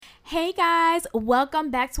Hey guys,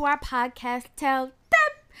 welcome back to our podcast, Tell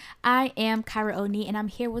Them. I am Kyra Oni, and I'm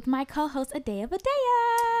here with my co-host, Adea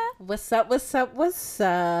Vadea. What's up, what's up, what's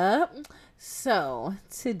up? So,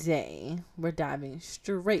 today, we're diving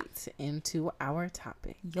straight into our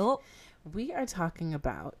topic. Yup. We are talking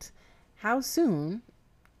about how soon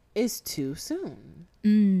is too soon.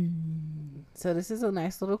 So, this is a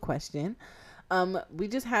nice little question. We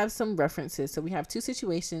just have some references. So we have two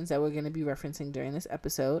situations that we're going to be referencing during this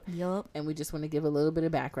episode. Yup. And we just want to give a little bit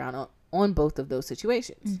of background on both of those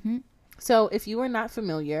situations. So if you are not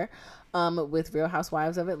familiar with Real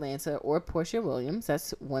Housewives of Atlanta or Porsha Williams,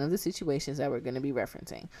 that's one of the situations that we're going to be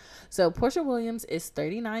referencing. So Porsha Williams is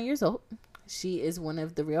 39 years old. She is one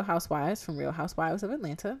of the Real Housewives from Real Housewives of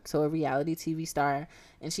Atlanta. So a reality TV star.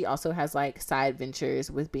 And she also has like side ventures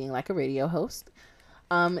with being like a radio host.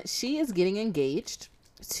 She is getting engaged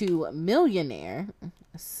to millionaire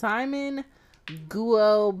Simon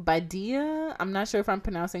Guobadia. I'm not sure if I'm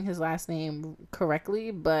pronouncing his last name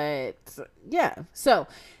correctly, but yeah. So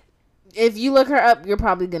if you look her up, you're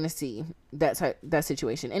probably gonna see that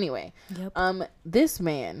situation. Anyway, this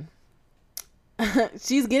man,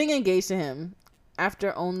 she's getting engaged to him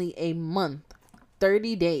after only a month,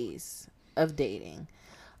 30 days of dating.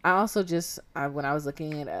 I also when I was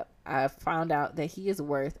looking it up, I found out that he is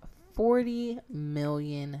worth $40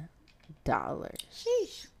 million.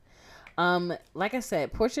 Sheesh. Like I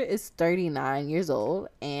said, Porsha is 39 years old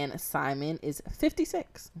and Simon is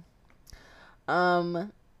 56.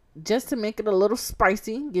 Just to make it a little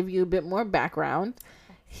spicy, give you a bit more background,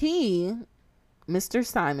 Mr.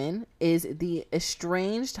 Simon, is the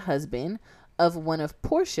estranged husband of one of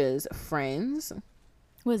Porsha's friends.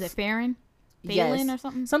 Was it Farron? Phelan or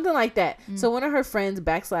something? Something like that. So one of her friends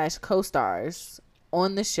 / co-stars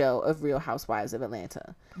on the show of Real Housewives of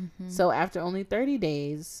Atlanta. So after only 30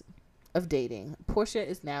 days of dating, Porsha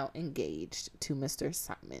is now engaged to Mr.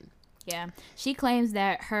 Simon. Yeah. She claims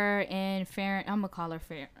that her and Farron, I'm going to call her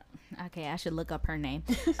Farron. Okay, I should look up her name.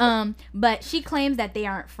 But she claims that they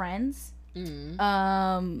aren't friends.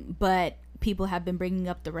 But people have been bringing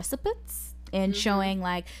up the recipients. And showing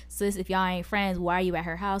like, sis, if y'all ain't friends, why are you at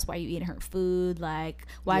her house? Why are you eating her food? Like,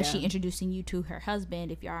 why is she introducing you to her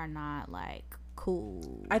husband if y'all are not like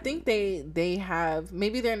cool? I think they have,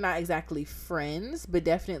 maybe they're not exactly friends, but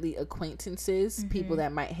definitely acquaintances, people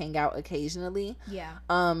that might hang out occasionally. Yeah.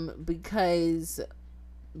 Because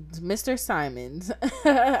Mr. Simon's,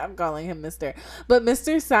 I'm calling him Mr. But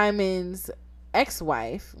Mr. Simon's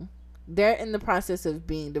ex-wife, they're in the process of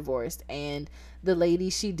being divorced, and the lady,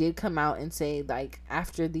 she did come out and say, like,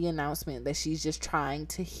 after the announcement that she's just trying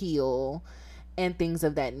to heal and things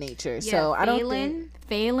of that nature. Yeah, so I don't think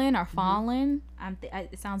Phelan or Fallen.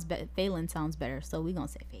 It sounds better. Phelan sounds better, so we're gonna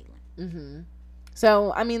say Phelan.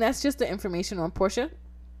 So I mean, that's just the information on Porsha.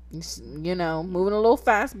 You know, moving a little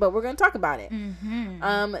fast, but we're gonna talk about it.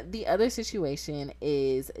 The other situation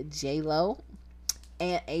is J-Lo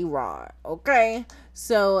and A-Rod. Okay,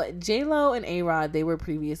 so J-Lo and A-Rod, they were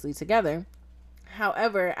previously together.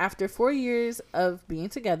 However, after 4 years of being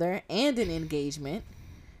together and an engagement,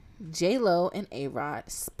 J-Lo and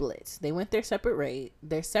A-Rod split. They went their separate ways.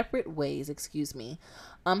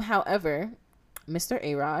 However, Mr.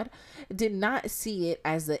 A-Rod did not see it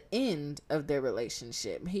as the end of their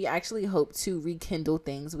relationship. He actually hoped to rekindle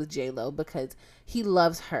things with J-Lo because he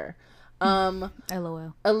loves her.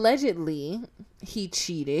 LOL. Allegedly, he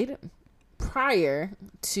cheated prior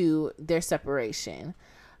to their separation.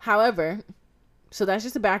 However, so that's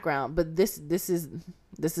just a background, but this is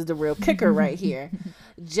the real kicker right here.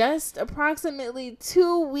 Just approximately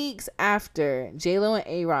 2 weeks after J-Lo and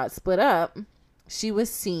A-Rod split up, she was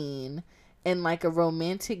seen in like a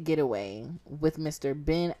romantic getaway with Mr.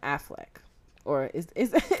 Ben Affleck. Or is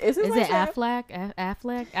it Affleck?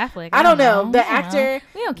 Affleck? I don't know. The actor.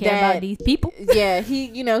 We don't care about these people. Yeah,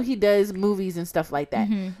 he does movies and stuff like that.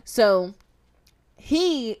 So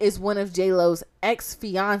he is one of J-Lo's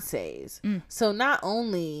ex-fiancés. So not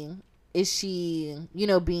only is she,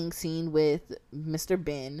 being seen with Mr.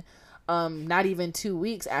 Ben, not even 2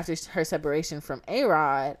 weeks after her separation from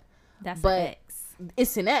A-Rod. That's an ex.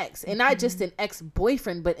 It's an ex. And not just an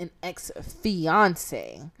ex-boyfriend, but an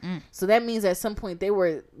ex-fiancé. So that means at some point they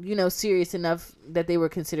were, serious enough that they were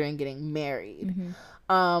considering getting married.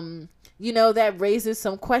 That raises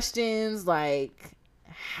some questions like,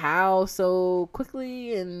 how so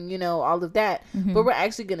quickly and all of that, but we're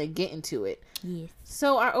actually gonna get into it. Yes.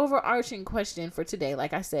 So our overarching question for today,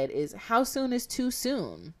 like I said, is how soon is too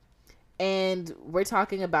soon? And we're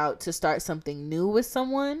talking about to start something new with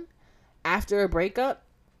someone after a breakup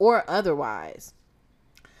or otherwise.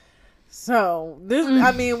 So this,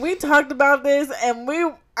 I mean, we talked about this and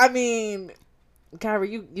I mean,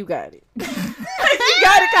 Kyrie, you got it. You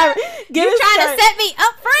got it, Kyrie. You trying to set me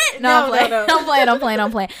up front? No, I'm playing.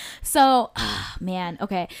 I'm playing. So, man,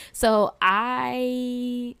 okay. So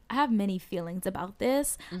I have many feelings about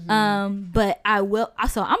this. But I will.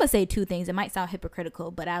 So I'm gonna say two things. It might sound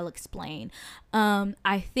hypocritical, but I'll explain.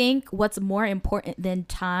 I think what's more important than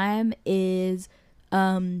time is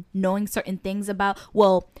knowing certain things about,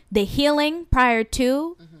 well, the healing prior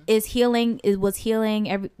to was healing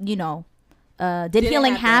every, did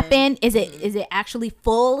healing happen? Is it actually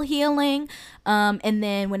full healing? And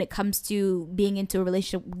then when it comes to being into a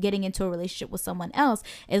relationship, getting into a relationship with someone else,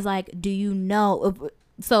 is like, do you know?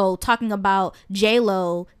 So talking about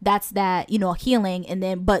J-Lo, that's that, healing. And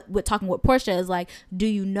then, but with talking with Portia is like, do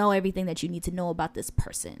you know everything that you need to know about this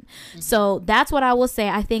person? So that's what I will say.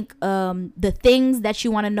 I think the things that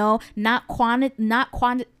you want to know, not quantity,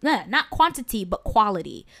 but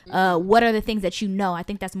quality. What are the things that you know? I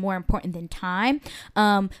think that's more important than time.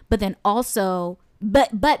 But then also,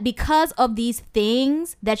 but because of these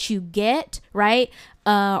things that you get, right,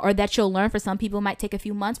 or that you'll learn, for some people it might take a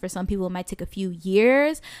few months, for some people it might take a few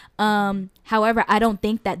years. However, I don't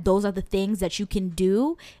think that those are the things that you can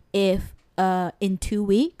do if in 2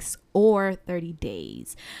 weeks or 30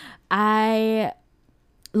 days. I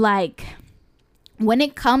like, when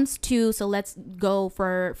it comes to, so let's go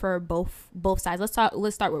for both sides. Let's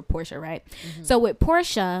start with Portia, right? So with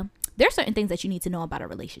Portia, there are certain things that you need to know about a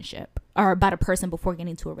relationship or about a person before getting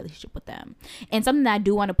into a relationship with them. And something that I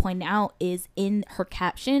do want to point out is, in her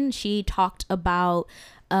caption, she talked about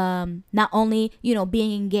not only,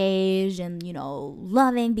 being engaged and,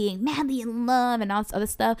 loving, being madly in love and all this other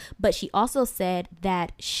stuff, but she also said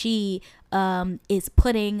that she is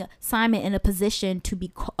putting Simon in a position to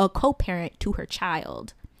be a co-parent to her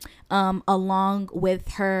child, along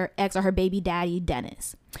with her ex, or her baby daddy,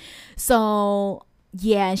 Dennis. So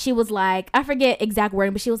yeah, and she was like, I forget exact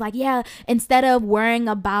wording, but she was like, yeah, instead of worrying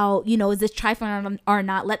about, is this trifling or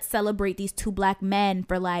not, let's celebrate these two black men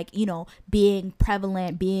for, like, being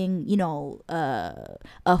prevalent, being,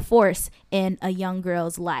 a force in a young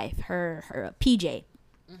girl's life, her PJ.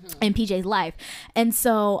 In PJ's life. And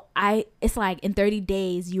so it's like, in 30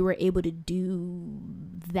 days you were able to do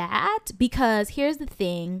that, because here's the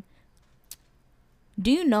thing.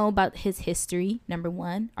 Do you know about his history? Number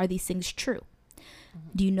one, are these things true?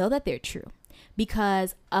 Do you know that they're true?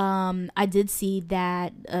 Because I did see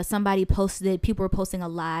that people were posting a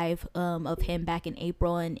live of him back in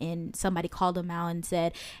April, and somebody called him out and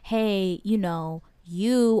said, hey,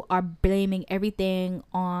 you are blaming everything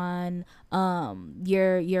on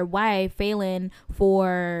your wife Phelan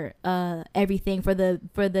for everything, for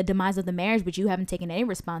the demise of the marriage, but you haven't taken any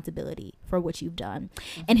responsibility for what you've done.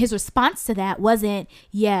 And his response to that wasn't,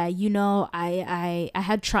 I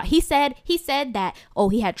had trauma. He said that,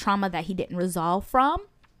 he had trauma that he didn't resolve from,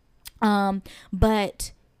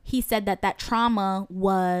 but he said that trauma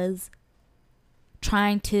was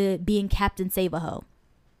trying to being Captain Save-A-Ho,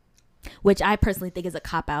 which I personally think is a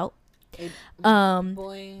cop-out.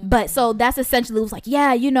 But so that's essentially, it was like,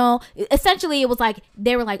 essentially it was like,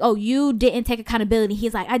 they were like, oh, you didn't take accountability.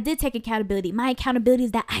 He's like, I did take accountability. My accountability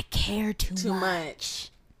is that I care too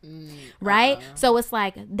much. Right? So it's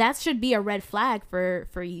like, that should be a red flag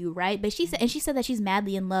for you, right? But she said that she's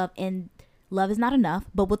madly in love, and love is not enough,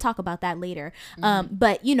 but we'll talk about that later.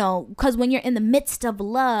 But because when you're in the midst of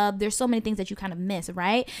love, there's so many things that you kind of miss,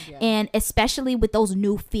 right? Yeah. And especially with those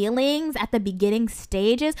new feelings at the beginning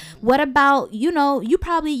stages. What about, you're not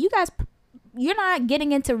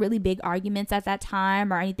getting into really big arguments at that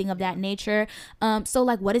time or anything of that nature. So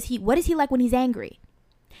like, what is he like when he's angry?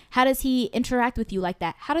 How does he interact with you like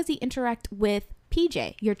that? How does he interact with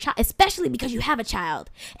PJ, your child, especially because you have a child?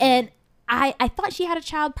 And I thought she had a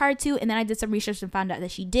child prior to, and then I did some research and found out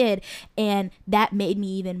that she did. And that made me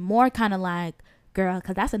even more kind of like, girl,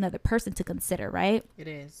 because that's another person to consider, right? It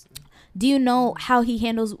is. Do you know how he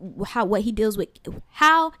deals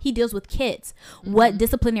with kids? What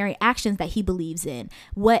disciplinary actions that he believes in?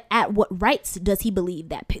 What rights does he believe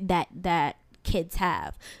that kids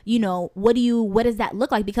have? What does that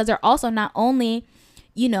look like? Because they're also not only,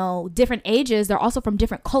 different ages, they're also from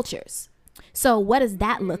different cultures. So what does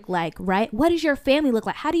that look like, right? What does your family look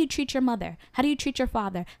like? How do you treat your mother? How do you treat your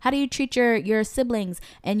father? How do you treat your siblings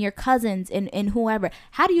and your cousins and whoever?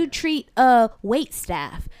 How do you treat wait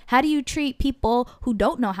staff? How do you treat people who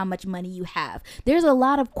don't know how much money you have? There's a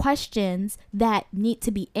lot of questions that need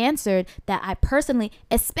to be answered that I personally,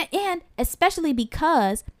 especially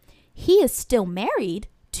because he is still married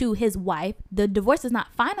to his wife. The divorce is not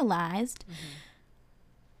finalized.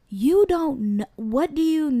 you don't know, what do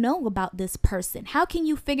you know about this person? How can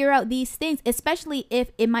you figure out these things, especially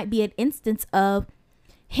if it might be an instance of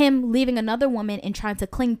him leaving another woman and trying to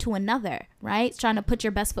cling to another, right? Trying to put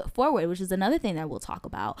your best foot forward, which is another thing that we'll talk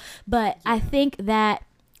about. But I think that,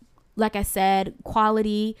 like I said,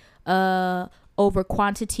 quality over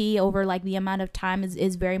quantity, over like the amount of time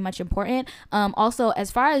is very much important. Also,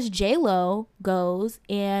 as far as J-Lo goes,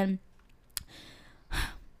 and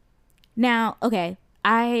now, okay,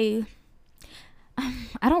 I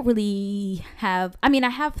don't really have, I mean, I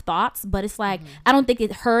have thoughts, but it's like, I don't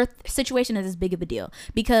think her situation is as big of a deal,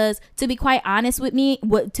 because to be quite honest with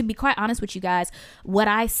you guys, what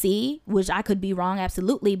I see, which I could be wrong,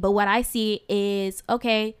 absolutely, but what I see is,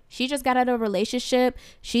 okay, she just got out of a relationship.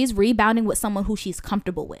 She's rebounding with someone who she's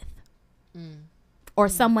comfortable with. Or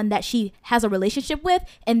someone that she has a relationship with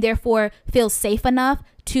and therefore feels safe enough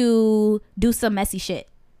to do some messy shit.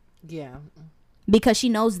 Yeah. Because she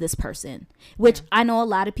knows this person, which I know a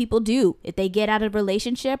lot of people do. If they get out of a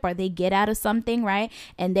relationship or they get out of something, right,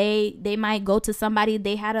 and they might go to somebody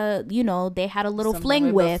they had a little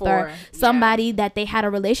fling with, or somebody that they had a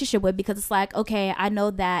relationship with, because it's like, okay, I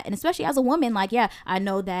know that, and especially as a woman, like, yeah, I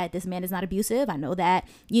know that this man is not abusive. I know that,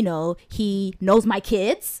 he knows my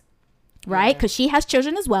kids. Right, because she has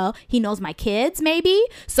children as well. He knows my kids, maybe.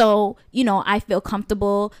 So, I feel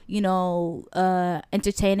comfortable,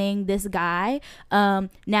 entertaining this guy.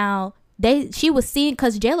 Now she was seen,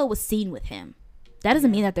 because J-Lo was seen with him. That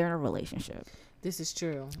doesn't mean that they're in a relationship. This is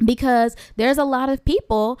true. Because there's a lot of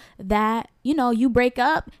people that, you break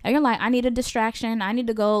up and you're like, I need a distraction. I need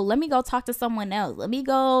to go. Let me go talk to someone else. Let me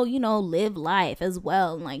go, live life as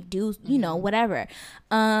well. And like do, whatever.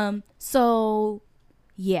 So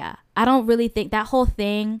yeah, I don't really think that whole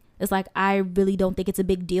thing is like, I really don't think it's a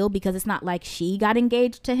big deal, because it's not like she got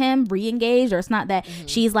engaged to him, re-engaged, or it's not that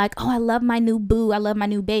she's like, oh, I love my new boo, I love my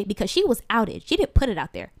new babe, because she was outed. She didn't put it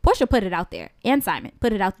out there. Portia put it out there, and Simon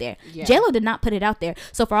put it out there. Yeah. J-Lo did not put it out there.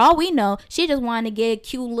 So for all we know, she just wanted to get a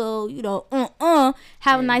cute little,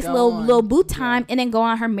 have a nice little boo time, and then go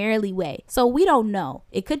on her merrily way. So we don't know.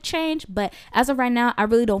 It could change, but as of right now, I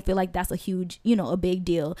really don't feel like that's a huge, a big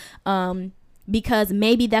deal. Because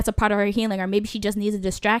maybe that's a part of her healing, or maybe she just needs a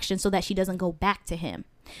distraction so that she doesn't go back to him.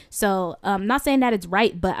 So I'm not saying that it's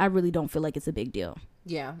right, but I really don't feel like it's a big deal.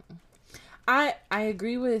 Yeah. I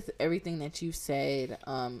agree with everything that you said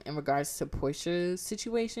in regards to Portia's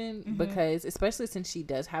situation, because especially since she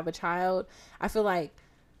does have a child, I feel like,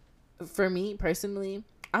 for me personally,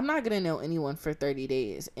 I'm not going to know anyone for 30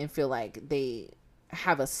 days and feel like they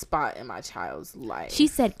have a spot in my child's life. She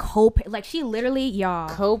said like she literally, y'all,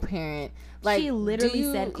 co-parent. Like, she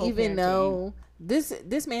literally said co-parenting. Even know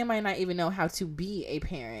this man might not even know how to be a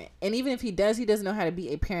parent, and even if he does, he doesn't know how to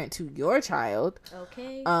be a parent to your child.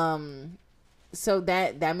 Okay. So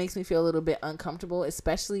that makes me feel a little bit uncomfortable,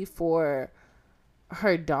 especially for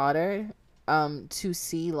her daughter. To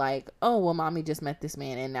see like, oh, well, mommy just met this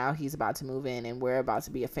man and now he's about to move in and we're about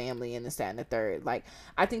to be a family and this, that, and the third. Like,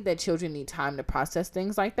 I think that children need time to process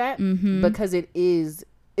things like that, because it's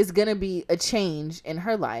going to be a change in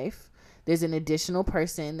her life. There's an additional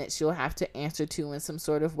person that she'll have to answer to in some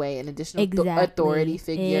sort of way, an additional authority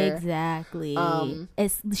figure. Exactly.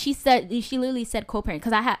 She literally said co-parent,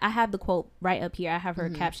 because I have the quote right up here. I have her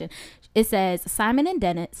caption. It says, Simon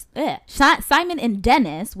and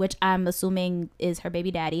Dennis, which I'm assuming is her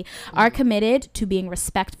baby daddy, are committed to being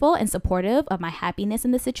respectful and supportive of my happiness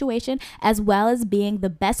in the situation, as well as being the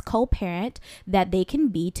best co-parent that they can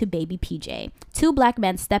be to baby PJ. Two black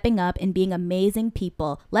men stepping up and being amazing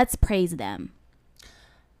people. Let's praise them.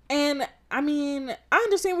 And I mean, I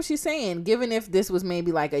understand what she's saying, given if this was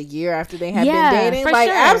maybe like a year after they had been dating. Like,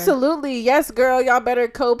 sure. Absolutely. Yes, girl, y'all better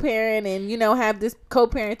co-parent and, have this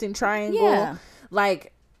co-parenting triangle. Yeah.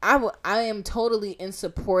 Like, I am totally in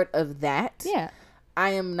support of that. Yeah. I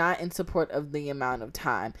am not in support of the amount of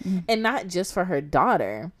time. And not just for her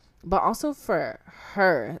daughter, but also for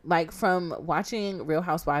her. Like, from watching Real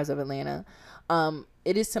Housewives of Atlanta,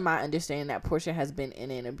 it is to my understanding that Portia has been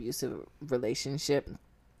in an abusive relationship.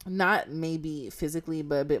 Not maybe physically,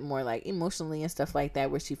 but a bit more like emotionally and stuff like that,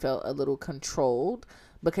 where she felt a little controlled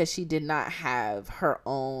because she did not have her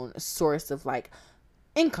own source of like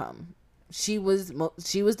income. She was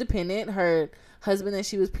dependent. Her husband that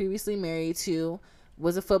she was previously married to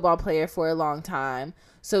was a football player for a long time.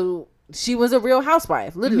 So she was a real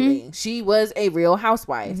housewife, literally. She was a real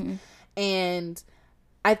housewife. And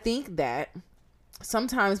I think that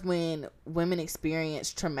sometimes when women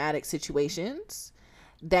experience traumatic situations,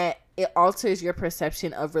 that it alters your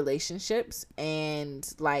perception of relationships and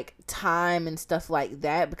like time and stuff like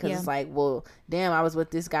that, because it's like, well, damn, I was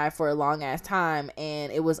with this guy for a long ass time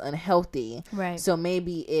and it was unhealthy. Right. So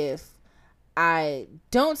maybe if I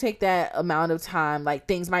don't take that amount of time, like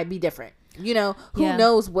things might be different. You know, who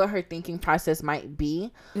knows what her thinking process might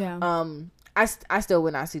be. Yeah. I still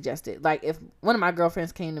would not suggest it. Like, if one of my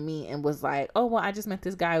girlfriends came to me and was like, oh, well, I just met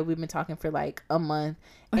this guy. We've been talking for like a month.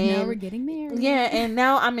 And now we're getting married. Yeah, and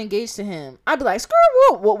now I'm engaged to him. I'd be like, screw,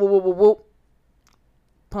 whoop, whoop, whoop, whoop, whoop.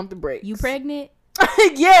 Pump the brakes. You pregnant?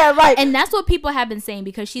 Yeah, like, and that's what people have been saying,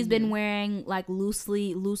 because she's been wearing like loose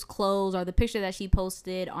clothes, or the picture that she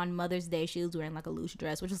posted on Mother's Day, she was wearing like a loose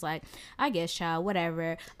dress, which is like, I guess, child,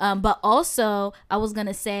 whatever. But also I was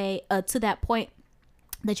gonna say, to that point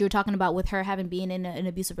that you were talking about with her having been in an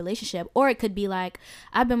abusive relationship, or it could be like,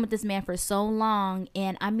 I've been with this man for so long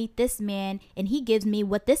and I meet this man and he gives me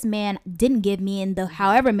what this man didn't give me in the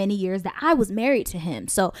however many years that I was married to him,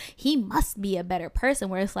 so he must be a better person.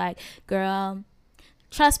 Where it's like, girl,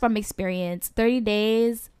 trust from experience, 30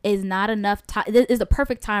 days is not enough time. This is the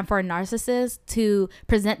perfect time for a narcissist to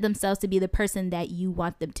present themselves to be the person that you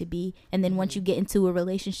want them to be. And then once you get into a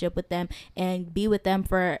relationship with them and be with them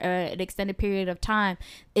for an extended period of time,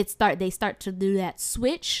 they start to do that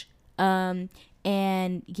switch. And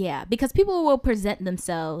yeah, because people will present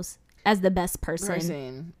themselves as the best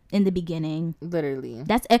person in the beginning. Literally.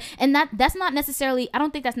 That's not necessarily, I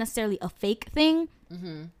don't think that's necessarily a fake thing.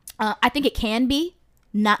 I think it can be.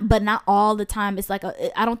 But not all the time. It's like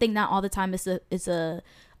I don't think not all the time it's a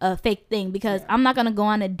fake thing, because I'm not gonna go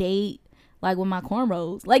on a date like with my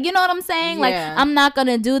cornrows, like, you know what I'm saying? Like, I'm not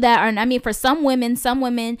gonna do that. Or I mean, for some women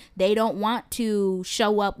they don't want to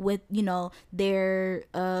show up with, you know, their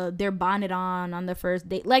bonnet on the first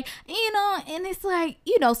date, like, you know. And it's like,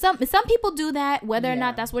 you know, some people do that. Whether or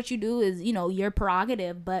not that's what you do is, you know, your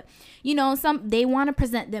prerogative. But, you know, they want to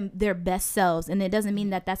present their best selves, and it doesn't mean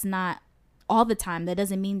that that's not all the time. That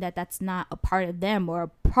doesn't mean that that's not a part of them or a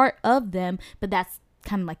part of them, but that's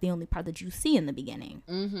kind of like the only part that you see in the beginning.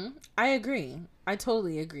 I agree. I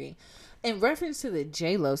totally agree. In reference to the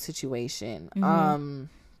J-Lo situation, I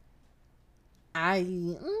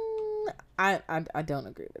don't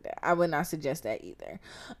agree with that. I would not suggest that either.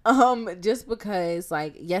 Just because,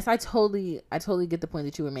 like, yes, I totally get the point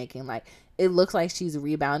that you were making. Like, it looks like she's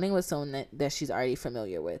rebounding with someone that she's already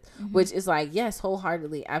familiar with, which is like, yes,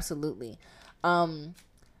 wholeheartedly, absolutely. For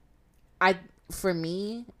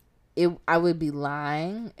me, I would be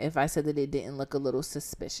lying if I said that it didn't look a little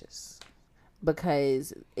suspicious,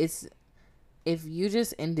 because if you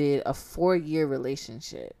just ended a 4-year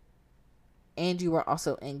relationship and you were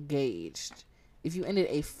also engaged, if you ended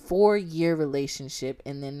a 4-year relationship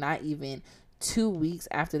and then not even 2 weeks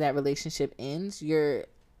after that relationship ends, you're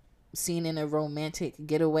seen in a romantic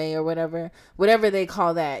getaway or whatever they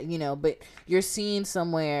call that, you know, but you're seen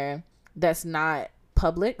somewhere that's not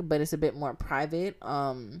public, but it's a bit more private,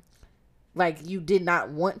 like you did not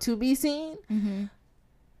want to be seen.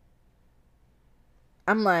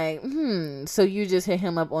 I'm like, so you just hit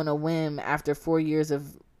him up on a whim after 4 years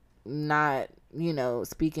of not, you know,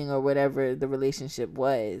 speaking or whatever the relationship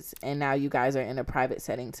was, and now you guys are in a private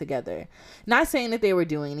setting together. Not saying that they were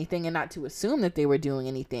doing anything, and not to assume that they were doing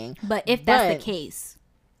anything, but if that's the case,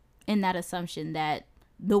 in that assumption that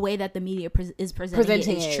the way that the media is presenting it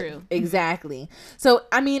is true. Exactly. So,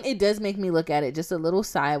 I mean, it does make me look at it just a little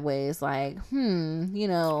sideways, like, you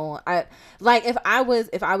know, if I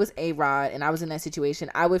was A-Rod and I was in that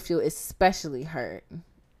situation, I would feel especially hurt,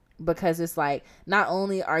 because it's like, not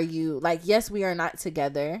only are you, like, yes, we are not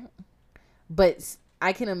together, but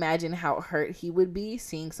I can imagine how hurt he would be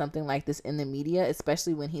seeing something like this in the media,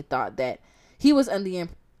 especially when he thought that he was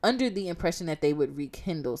under the impression that they would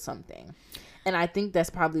rekindle something. And I think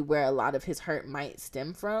that's probably where a lot of his hurt might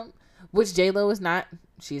stem from, which J-Lo is not.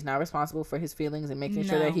 She's not responsible for his feelings and making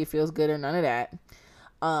sure that he feels good or none of that.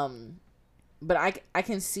 But I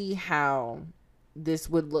can see how this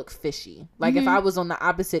would look fishy. Like, if I was on the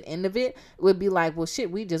opposite end of it, it would be like, well,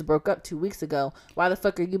 shit, we just broke up 2 weeks ago. Why the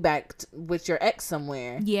fuck are you back with your ex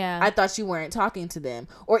somewhere? Yeah. I thought you weren't talking to them.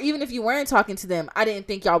 Or even if you weren't talking to them, I didn't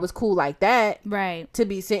think y'all was cool like that. Right. To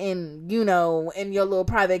be sitting, you know, in your little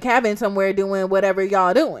private cabin somewhere doing whatever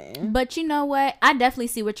y'all doing. But you know what? I definitely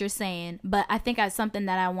see what you're saying. But I think that's something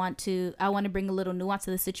that I want to bring a little nuance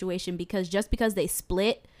to the situation, because just because they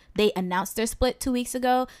announced their split 2 weeks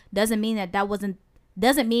ago doesn't mean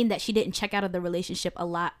that she didn't check out of the relationship a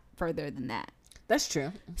lot further than that. That's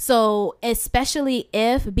true. So, especially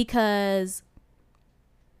because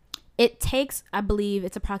it takes, I believe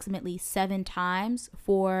it's approximately 7 times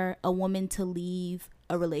for a woman to leave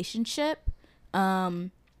a relationship.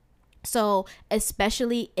 So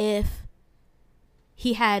especially if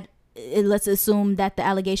he had, let's assume that the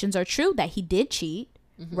allegations are true, that he did cheat,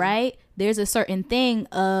 right? There's a certain thing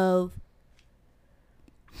of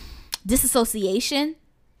disassociation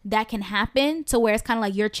that can happen to where it's kind of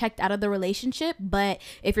like you're checked out of the relationship. But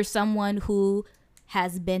if you're someone who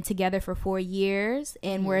has been together for 4 years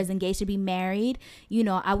and whereas engaged to be married, you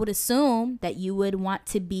know, I would assume that you would want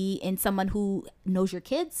to be in someone who knows your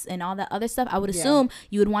kids and all that other stuff. I would assume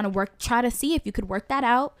you would want to try to see if you could work that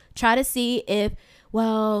out, try to see if,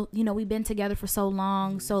 well, you know, we've been together for so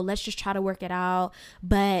long, so let's just try to work it out.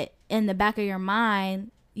 But in the back of your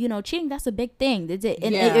mind, you know, cheating, that's a big thing. And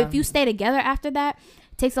if you stay together after that,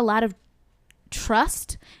 it takes a lot of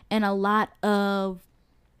trust and a lot of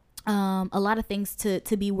things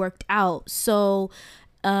to be worked out. So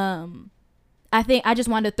I think I just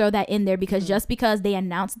wanted to throw that in there because just because they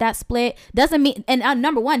announced that split doesn't mean, and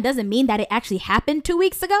number one, doesn't mean that it actually happened 2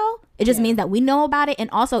 weeks ago. It just means that we know about it. And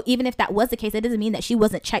also, even if that was the case, it doesn't mean that she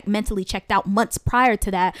wasn't mentally checked out months prior to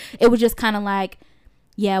that. It was just kind of like,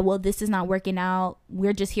 yeah, well, this is not working out.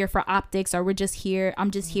 We're just here for optics, or I'm just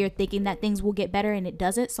here thinking that things will get better, and it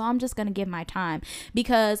doesn't. So I'm just going to give my time,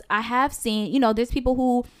 because I have seen, you know, there's people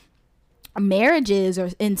who marriages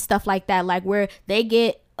and stuff like that, like where they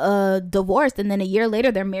get divorced and then a year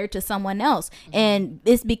later they're married to someone else. And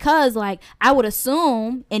it's because, like, I would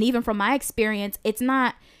assume, and even from my experience, it's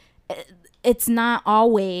not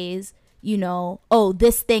always, you know, oh,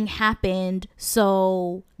 this thing happened,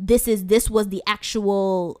 so this was the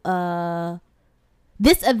actual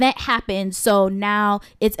this event happened, so now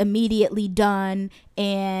it's immediately done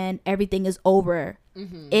and everything is over.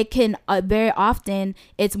 It can very often,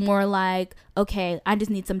 it's more like, okay, I just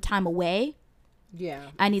need some time away.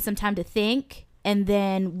 I need some time to think, and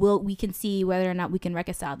then we can see whether or not we can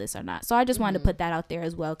reconcile this or not. So I just wanted to put that out there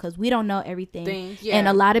as well, because we don't know everything. And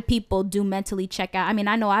a lot of people do mentally check out. I mean,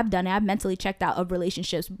 I know I've done it. I've mentally checked out of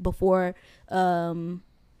relationships before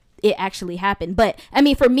it actually happened. But I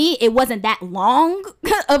mean, for me, it wasn't that long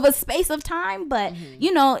of a space of time, but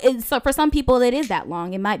you know, so for some people it is that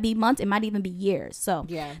long. It might be months, it might even be years. So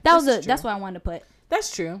that's what I wanted to put.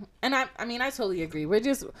 That's true. And I mean, I totally agree. We're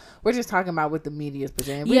just talking about what the media is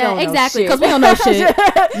presenting. Exactly, because we don't know shit.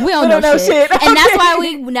 We don't know shit. And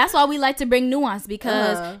that's why we like to bring nuance,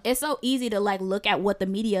 because it's so easy to like look at what the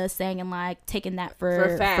media is saying and like taking that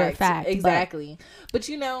for fact. Exactly. But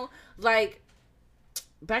you know, like,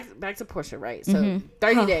 back to Portia, right? So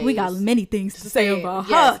 30 days. We got many things to say about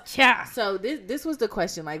her. So this was the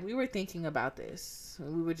question. Like, we were thinking about this.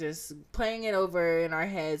 We were just playing it over in our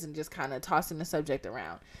heads and just kind of tossing the subject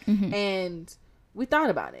around. And we thought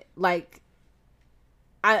about it. Like,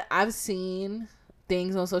 I've seen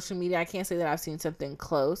things on social media. I can't say that I've seen something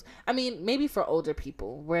close. I mean, maybe for older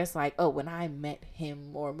people, where it's like, oh, when I met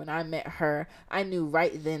him or when I met her, I knew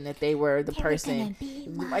right then that they were the person.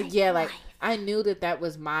 Like, I knew that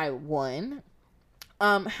was my one.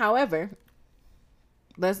 However,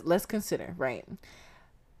 let's consider, right?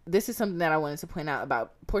 This is something that I wanted to point out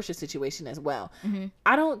about Portia's situation as well.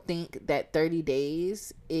 I don't think that 30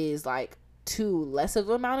 days is like too less of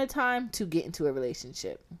an amount of time to get into a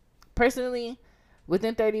relationship. Personally,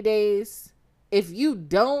 within 30 days, if you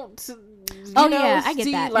don't I get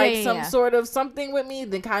see that. like some sort of something with me,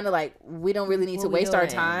 then kind of like we don't really need to waste our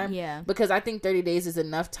time. Because I think 30 days is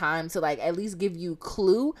enough time to like at least give you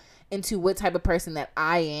clue into what type of person that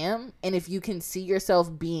I am, and if you can see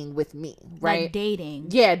yourself being with me, right? Like dating.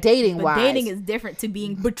 Yeah, dating wise. Dating is different to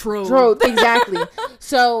being betrothed. Exactly.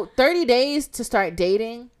 So 30 days to start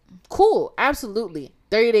dating, cool, absolutely.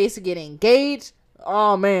 30 days to get engaged,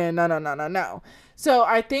 oh man, no. So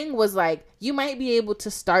our thing was like, you might be able to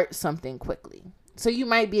start something quickly. So you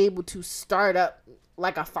might be able to start up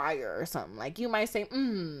like a fire or something. Like, you might say,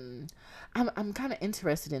 I'm kind of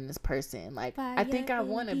interested in this person. Like, fire, I think I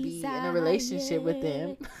want to be in a relationship with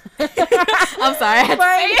them. I'm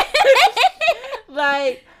sorry.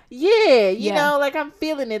 Like, you know, like, I'm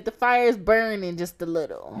feeling it. The fire's burning just a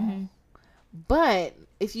little. But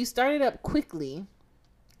if you start it up quickly,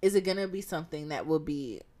 is it going to be something that will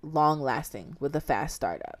be long lasting with a fast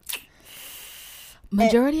startup?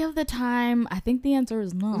 Majority of the time, I think the answer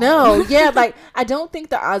is no. No, yeah, like, I don't think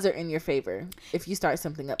the odds are in your favor if you start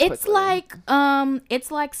something up quickly. It's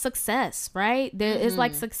like success, right? It's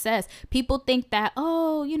like success. People think that,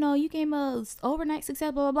 oh, you know, you came a overnight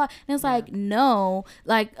success, blah, blah, blah. And it's like, no.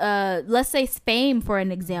 Like, let's say fame, for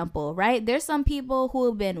an example, right? There's some people who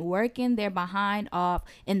have been working their behind off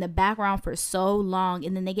in the background for so long,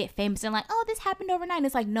 and then they get famous and like, oh, this happened overnight. And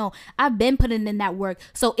it's like, no, I've been putting in that work.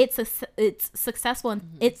 So it's successful successful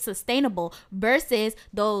and it's sustainable versus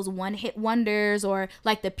those one hit wonders or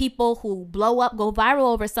like the people who blow up, go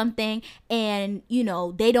viral over something and, you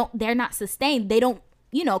know, they're not sustained. They don't,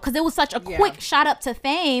 you know, because it was such a quick shot up to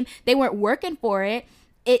fame. They weren't working for it.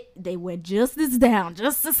 They went just as down,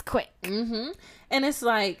 just as quick. And it's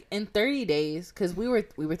like in 30 days, because we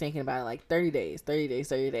were thinking about it like 30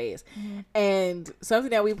 days. And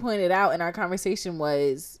something that we pointed out in our conversation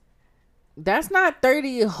was, that's not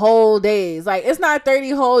 30 whole days. Like, it's not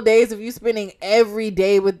 30 whole days of you spending every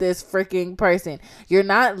day with this freaking person. You're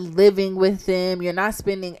not living with them. You're not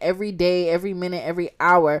spending every day, every minute, every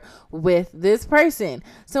hour with this person.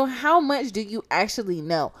 So how much do you actually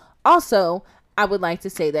know? Also, I would like to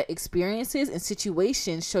say that experiences and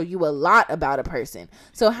situations show you a lot about a person.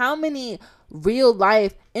 So how many real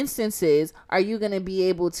life instances are you going to be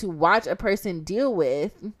able to watch a person deal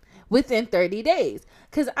with within 30 days?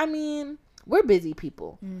 Because, I mean, we're busy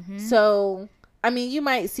people. So, I mean, you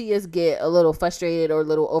might see us get a little frustrated or a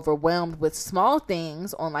little overwhelmed with small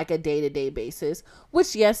things on like a day-to-day basis,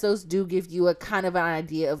 which, yes, those do give you a kind of an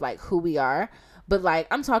idea of like who we are. But like,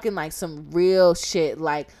 I'm talking like some real shit,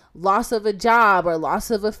 like loss of a job or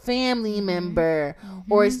loss of a family member,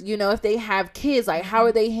 or, you know, if they have kids, like how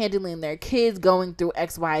are they handling their kids going through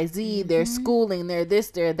XYZ, their schooling, their this,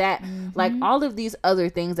 their that, like all of these other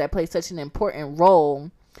things that play such an important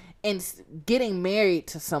role in getting married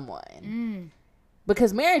to someone.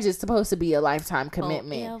 Because marriage is supposed to be a lifetime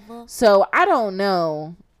commitment. So I don't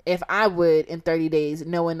know if I would in 30 days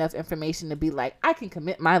know enough information to be like, I can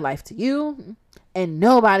commit my life to you and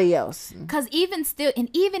nobody else. Because even still, and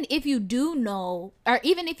even if you do know, or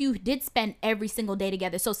even if you did spend every single day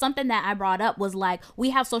together, so something that I brought up was like, we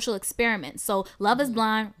have social experiments. So Love is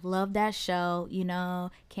Blind, love that show, you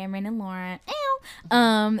know, Cameron and Lauren,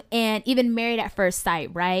 and even Married at First Sight,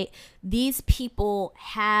 right? These people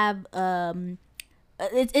have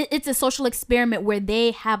it's a social experiment where they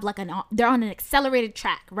have like they're on an accelerated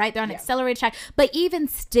track, right? They're on an accelerated track. But even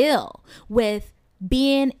still, with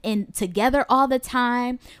being in together all the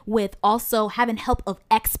time, with also having help of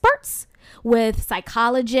experts, with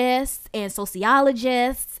psychologists and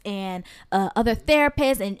sociologists and other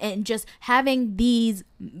therapists, and just having these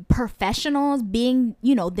professionals being,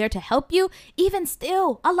 you know, there to help you, even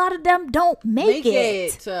still, a lot of them don't make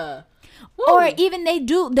it. Or even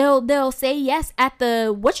they'll say yes at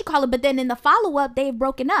the but then in the follow-up they've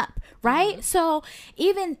broken up, right? So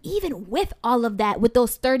even with all of that, with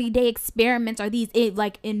those 30-day experiments, or these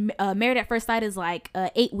like in Married at First Sight is like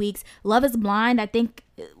 8 weeks. Love is Blind, I think,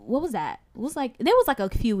 what was that? It was like there was like a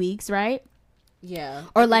few weeks, right? Yeah.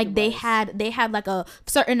 Or like they had like a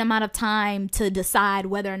certain amount of time to decide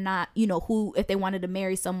whether or not, you know, if they wanted to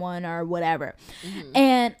marry someone or whatever.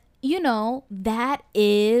 And you know, that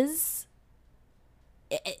is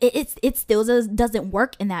it still doesn't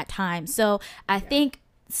work in that time. So I think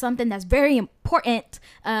something that's very important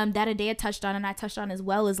that Adea touched on, and I touched on as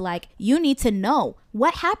well, is like, you need to know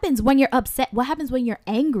what happens when you're upset. What happens when you're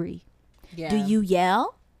angry? Do you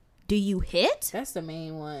yell? Do you hit? That's the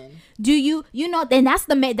main one. Do you know? And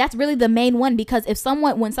that's really the main one, because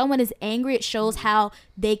when someone is angry, it shows how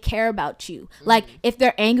they care about you. Like if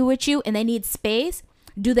they're angry with you and they need space,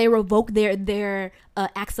 do they revoke their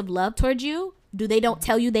acts of love towards you? Do they don't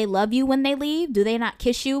tell you they love you when they leave? Do they not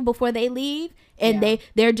kiss you before they leave? And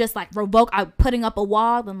they're just like putting up a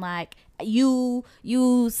wall and like, you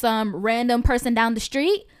some random person down the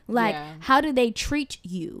street? Like, how do they treat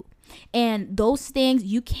you? And those things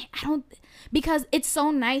because it's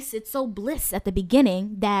so nice, it's so bliss at the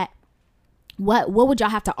beginning that what would y'all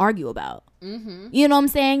have to argue about? You know what I'm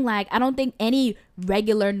saying? Like, I don't think any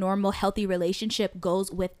regular, normal, healthy relationship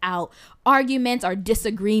goes without arguments or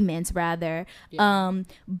disagreements, rather.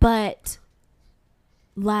 But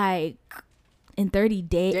like in 30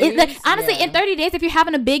 days, honestly, in 30 days, if you're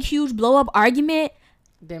having a big, huge blow up argument,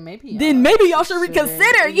 then maybe y'all should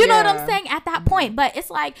reconsider. You know what I'm saying? At that point. But it's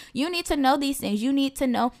like, you need to know these things. You need to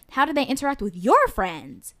know, how do they interact with your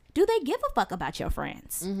friends? Do they give a fuck about your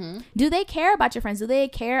friends? Do they care about your friends? Do they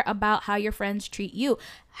care about how your friends treat you?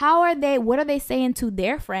 What are they saying to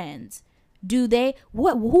their friends?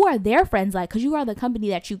 Who are their friends like? Because you are the company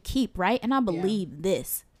that you keep, right? And I believe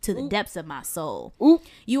this to the depths of my soul.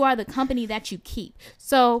 You are the company that you keep.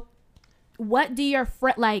 So what do your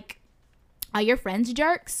like? Are your friends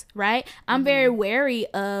jerks, right? I'm very wary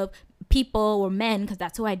of people, or men, because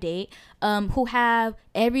that's who I date, who have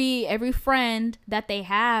every friend that they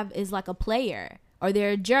have is like a player, or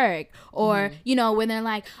they're a jerk, or you know, when they're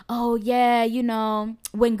like, oh yeah, you know,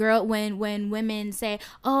 when women say,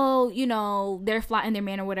 oh, you know, they're flying their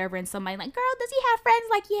man or whatever, and somebody like, girl, does he have friends?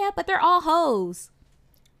 Like, yeah, but they're all hoes.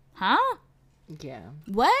 Huh? Yeah.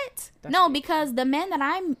 What? No, because the men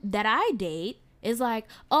that I date is like,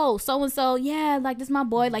 oh, so and so, yeah, like this is my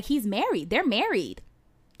boy, like he's married. They're married.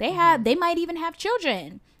 They might even have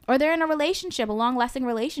children, or they're in a relationship, a long-lasting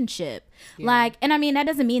relationship. Yeah. Like, and I mean, that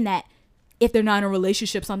doesn't mean that if they're not in a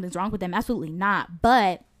relationship, something's wrong with them. Absolutely not.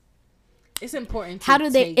 But it's important.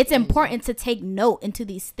 It's important to take note into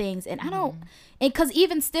these things. And I don't, and because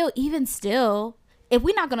even still, if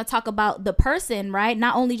we're not going to talk about the person, right?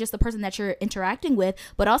 Not only just the person that you're interacting with,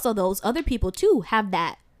 but also those other people too have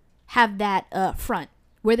that front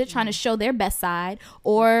where they're trying to show their best side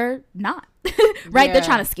or not. Right? Yeah. They're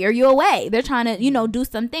trying to scare you away. They're trying to, do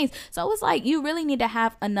some things. So it's like you really need to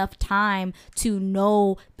have enough time to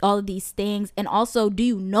know all of these things. And also, do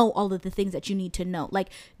you know all of the things that you need to know? Like,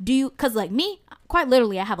 because like me, quite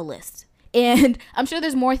literally, I have a list. And I'm sure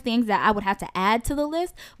there's more things that I would have to add to the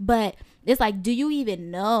list. But it's like, do you even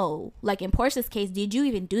know? Like in Portia's case, did you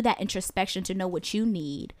even do that introspection to know what you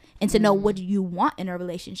need and to know what you want in a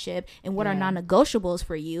relationship and what are non-negotiables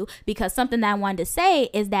for you? Because something that I wanted to say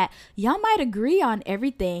is that y'all might agree on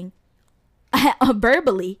everything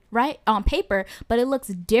verbally, right, on paper, but it looks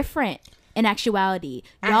different in actuality.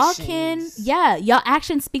 Y'all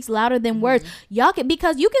action speaks louder than words. Y'all can,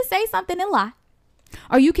 because you can say something and lie.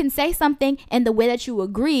 Or you can say something and the way that you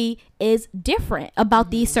agree is different about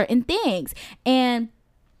these certain things. And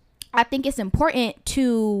I think it's important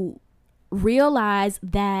to realize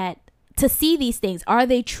that, to see these things, are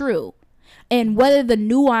they true? And whether the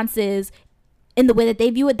nuances in the way that they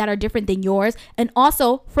view it that are different than yours. And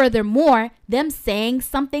also, furthermore, them saying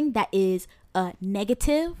something that is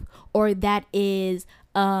negative or that is,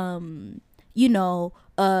 things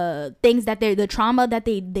that the trauma that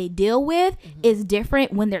they deal with is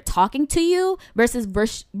different when they're talking to you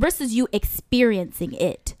versus you experiencing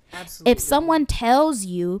it. Absolutely. If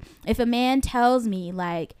a man tells me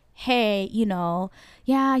like, hey, I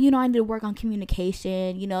need to work on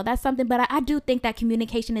communication, that's something, but I do think that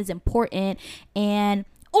communication is important. And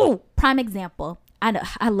prime example,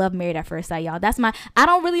 I love Married at First Sight, y'all. I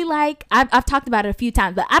don't really like, I've talked about it a few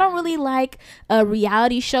times, but I don't really like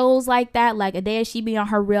reality shows like that. Like Adea, she be on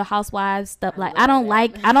her Real Housewives stuff. Like I don't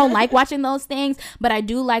like watching those things, but I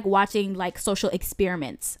do like watching like social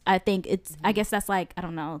experiments. I think I guess that's like, I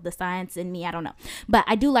don't know, the science in me. I don't know, but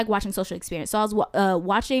I do like watching social experiments. So I was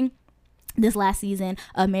watching this last season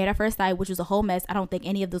of Married at First Sight, which was a whole mess. I don't think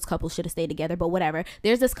any of those couples should have stayed together, but whatever.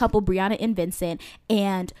 There's this couple, Brianna and Vincent,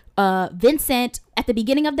 and Vincent, at the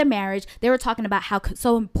beginning of their marriage, they were talking about how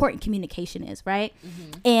so important communication is, right?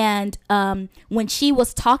 And when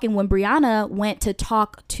Brianna went to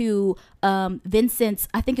talk to Vincent's,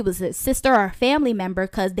 I think it was his sister or a family member,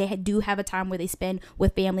 because they do have a time where they spend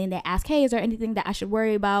with family, and they ask, hey, is there anything that I should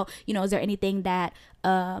worry about? Is there anything that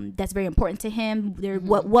that's very important to him?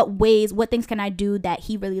 What things can I do that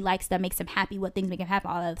he really likes, that makes him happy? What things make him happy?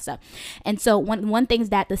 All that stuff. And so one things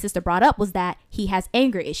that the sister brought up was that he has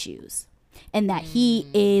anger issues, and that he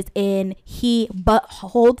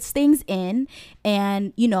holds things in,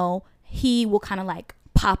 and he will kind of like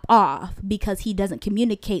pop off because he doesn't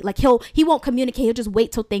communicate. Like he won't communicate. He'll just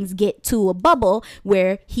wait till things get to a bubble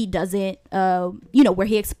where he doesn't where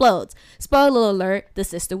he explodes. Spoiler alert, the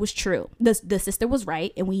sister was true. The sister was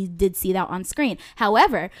right, and we did see that on screen.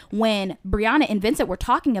 However, when Brianna and Vincent were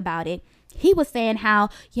talking about it, he was saying how,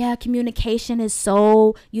 communication is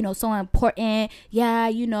so important.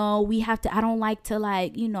 We have to, I don't like to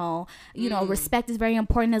like, respect is very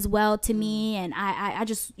important as well to me. And I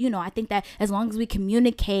just, I think that as long as we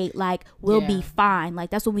communicate, like we'll be fine.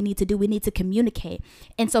 Like that's what we need to do. We need to communicate.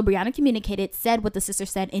 And so Brianna communicated, said what the sister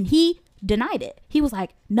said, and he denied it. He was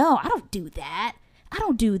like, no, I don't do that.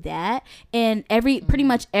 And pretty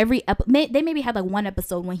much every episode, they maybe had like one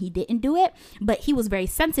episode when he didn't do it, but he was very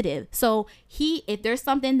sensitive. So if there's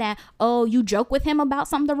something that, you joke with him about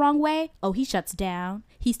something the wrong way, he shuts down.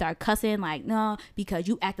 He started cussing like, no, because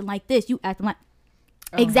you acting like this, you acting like,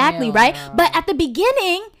 exactly, right? No. But at the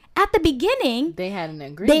beginning, they had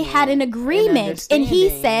an agreement. And he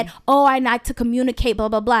said, I like to communicate, blah,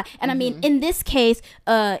 blah, blah. And I mean, in this case,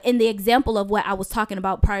 in the example of what I was talking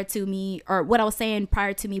about prior to me, or what I was saying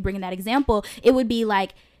prior to me bringing that example, it would be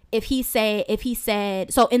like, if he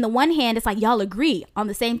said, so in the one hand, it's like y'all agree on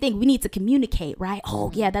the same thing. We need to communicate, right?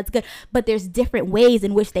 Oh yeah, that's good. But there's different ways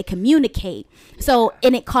in which they communicate. So,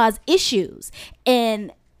 and it caused issues.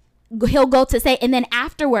 And he'll go to say, and then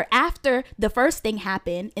after the first thing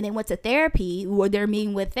happened and then went to therapy, or they're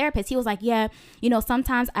meeting with therapists, he was like, yeah,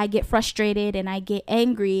 sometimes I get frustrated and I get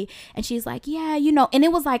angry. And she's like, yeah, and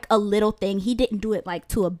it was like a little thing. He didn't do it like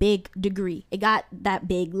to a big degree. It got that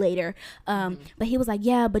big later. But he was like,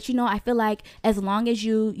 yeah, but I feel like as long as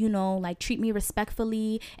you like treat me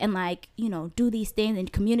respectfully and like, do these things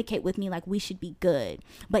and communicate with me, like we should be good.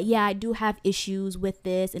 But yeah, I do have issues with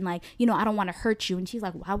this, and like, I don't want to hurt you. And she's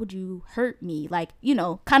like, why would you hurt me? Like,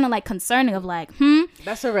 kind of like concerning of like,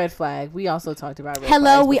 that's a red flag. We also talked about red flags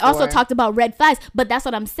before. We also talked about red flags, but that's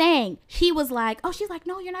what I'm saying. He was like, she's like,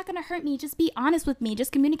 no, you're not gonna hurt me, just be honest with me,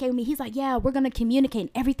 just communicate with me. He's like, yeah, we're gonna communicate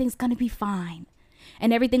and everything's gonna be fine.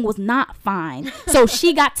 And everything was not fine. So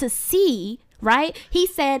she got to see, right? He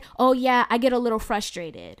said, oh yeah, I get a little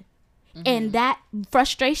frustrated. And that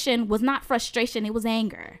frustration was not frustration, it was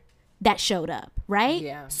anger that showed up, right?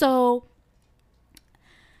 Yeah. So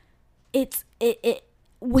it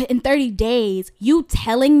in 30 days, you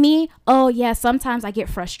telling me, oh yeah, sometimes I get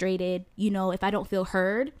frustrated, if I don't feel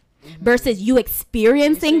heard, versus you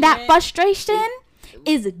experiencing that frustration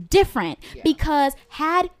is different. Yeah. Because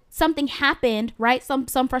had something happened, right, some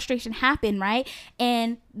frustration happened, right,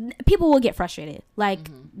 and people will get frustrated, like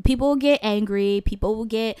people will get angry, people will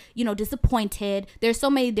get disappointed. There's so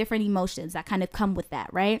many different emotions that kind of come with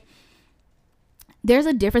that, right? There's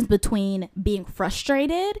a difference between being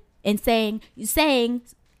frustrated and saying,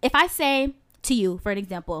 if I say to you, for an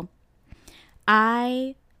example,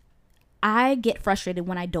 I get frustrated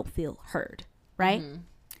when I don't feel heard, right?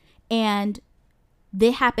 And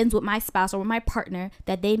this happens with my spouse or with my partner,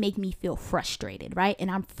 that they make me feel frustrated, right?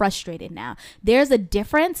 And I'm frustrated now. There's a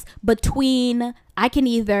difference between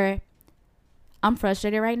I'm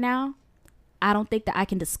frustrated right now. I don't think that I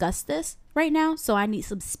can discuss this right now, so I need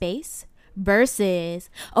some space. Versus,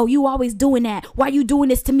 oh, you always doing that, why you doing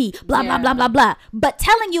this to me, blah blah blah blah blah. But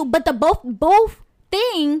telling you, but the both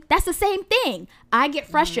thing, that's the same thing. I get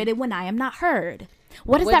frustrated when I am not heard.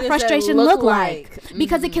 What does that frustration look like?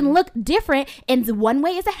 Because it can look different. And one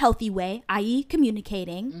way is a healthy way, i.e.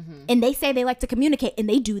 communicating. And they say they like to communicate, and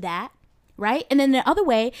they do that, right? And then the other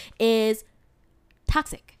way is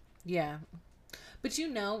toxic. Yeah. But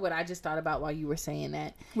what I just thought about while you were saying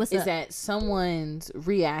that is that someone's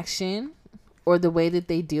reaction or the way that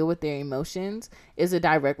they deal with their emotions is a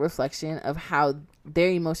direct reflection of how their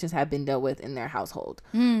emotions have been dealt with in their household.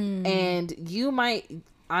 And you might,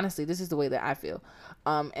 honestly, this is the way that I feel.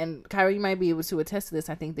 And Kyra, you might be able to attest to this.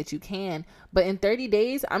 I think that you can. But in 30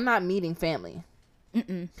 days, I'm not meeting family.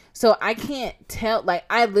 So I can't tell, like,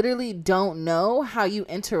 I literally don't know how you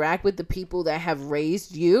interact with the people that have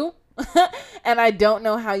raised you. And I don't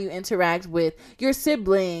know how you interact with your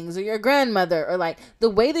siblings or your grandmother, or like the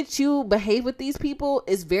way that you behave with these people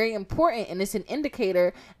is very important, and it's an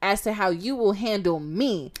indicator as to how you will handle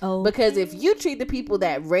me. Because if you treat the people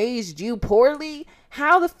that raised you poorly,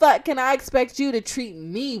 how the fuck can I expect you to treat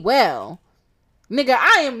me well? Nigga,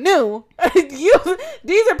 I am new.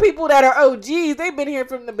 These are people that are OGs. They've been here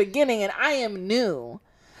from the beginning, and I am new.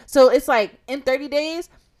 So it's like in 30 days,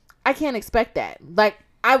 I can't expect that. Like,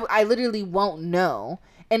 I literally won't know.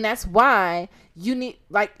 And that's why you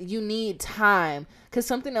need time. Because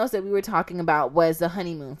something else that we were talking about was the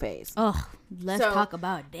honeymoon phase. Oh, let's talk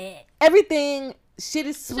about that. Everything, shit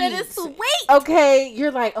is sweet. Okay,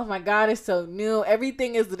 you're like, oh my God, it's so new.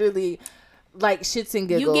 Everything is literally like shits and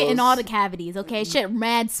giggles. You getting all the cavities, okay? Shit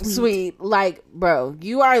mad sweet. Sweet. Like, bro,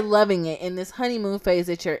 you are loving it in this honeymoon phase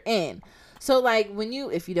that you're in. So, like,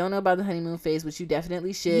 if you don't know about the honeymoon phase, which you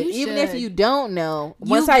definitely should, even if you don't know,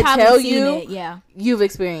 once I tell you, you've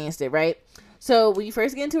experienced it, right? So, when you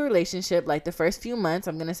first get into a relationship, like the first few months,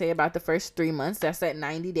 I'm going to say about the first 3 months, that's at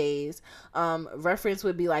 90 days. Reference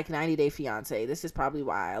would be like 90 Day Fiance. This is probably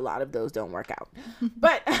why a lot of those don't work out.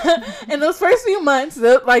 But in those first few months,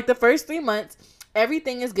 like the first 3 months,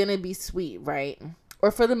 everything is going to be sweet, right? Or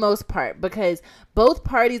for the most part, because both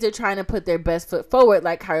parties are trying to put their best foot forward,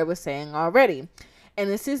 like Kyra was saying already. And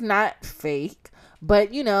this is not fake, but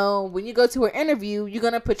when you go to an interview, you're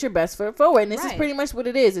going to put your best foot forward. And this is pretty much what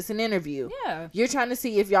it is. It's an interview. Yeah. You're trying to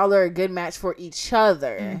see if y'all are a good match for each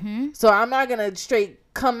other. So I'm not going to straight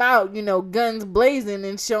come out, guns blazing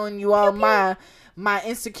and showing you all my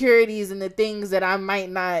insecurities and the things that I might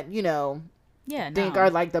not, think are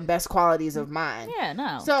like the best qualities of mine. Yeah,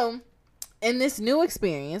 no. So in this new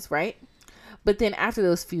experience, right? But then after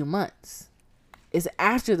those few months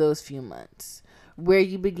where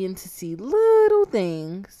you begin to see little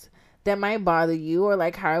things that might bother you, or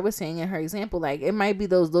like Hara was saying in her example, like it might be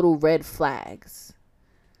those little red flags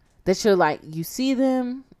that you're like, you see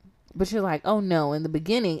them, But you're like, oh no, in the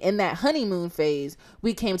beginning, in that honeymoon phase,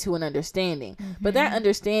 we came to an understanding. But that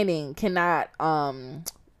understanding cannot,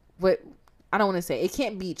 what I don't want to say, it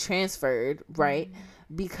can't be transferred, right?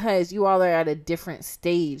 Because you all are at a different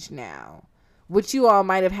stage now. What you all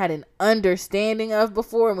might have had an understanding of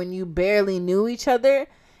before when you barely knew each other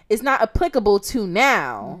is not applicable to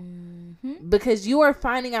now. Because you are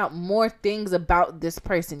finding out more things about this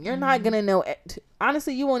person. You're not going to know.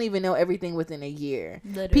 Honestly, you won't even know everything within a year.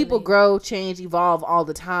 Literally. People grow, change, evolve all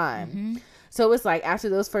the time. So it's like after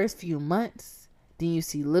those first few months, then you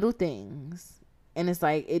see little things. And it's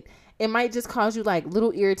like it might just cause you like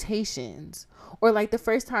little irritations. Or like the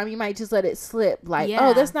first time you might just let it slip. Like,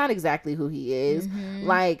 oh, that's not exactly who he is.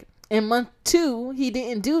 Like in month 2, he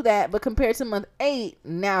didn't do that. But compared to month 8,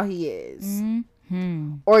 now he is.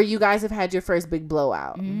 Or you guys have had your first big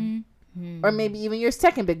blowout. Or maybe even your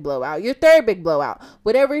second big blowout, your third big blowout,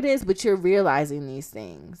 whatever it is, but you're realizing these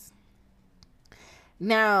things.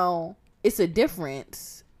 Now, it's a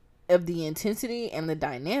difference of the intensity and the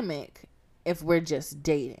dynamic if we're just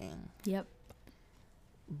dating. Yep.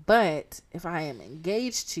 But if I am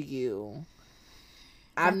engaged to you,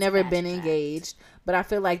 I've never been engaged, but I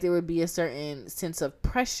feel like there would be a certain sense of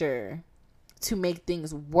pressure to make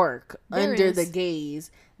things work under the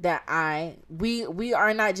gaze that we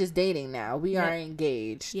are not just dating now. We are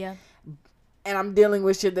engaged. Yeah. And I'm dealing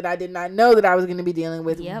with shit that I did not know that I was going to be dealing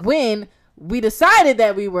with when we decided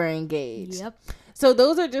that we were engaged. Yep. So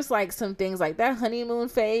those are just like some things like that honeymoon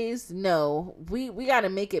phase. No, we got to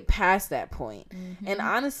make it past that point. And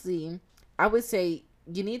honestly, I would say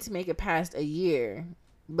you need to make it past a year,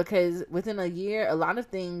 because within a year, a lot of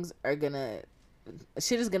things are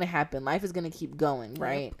shit is gonna happen. Life is gonna keep going,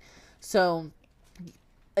 right? Yep. So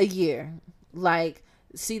a year, like,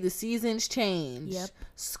 see the seasons change. Yep.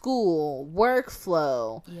 School,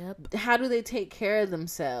 workflow. Yep. How do they take care of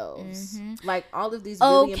themselves? Like all of these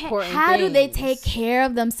really important how things. do they take care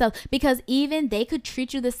of themselves? Because even they could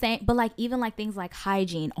treat you the same, but like even like things like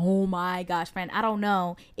hygiene. Oh my gosh, friend, I don't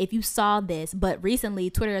know if you saw this, but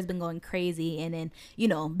recently Twitter has been going crazy, and then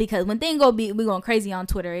because when things we going crazy on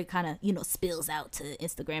Twitter, it kind of spills out to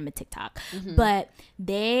Instagram and TikTok. But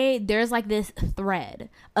there's like this thread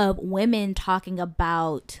of women talking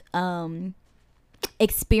about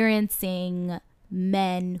experiencing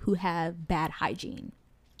men who have bad hygiene.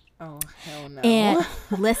 Oh, hell no. And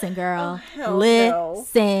listen, girl.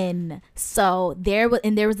 Listen. No. So there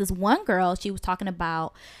was this one girl, she was talking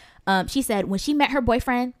about, she said when she met her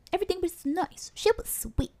boyfriend, everything was nice. She was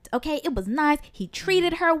sweet. Okay, it was nice. He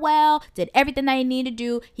treated her well, did everything that he needed to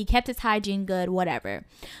do. He kept his hygiene good, whatever.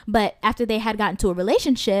 But after they had gotten to a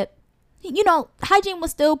relationship, hygiene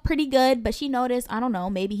was still pretty good, but she noticed, I don't know,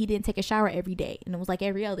 maybe he didn't take a shower every day and it was like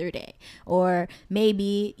every other day. Or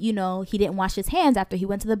maybe, he didn't wash his hands after he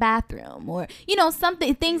went to the bathroom, or,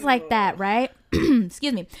 things like that, right?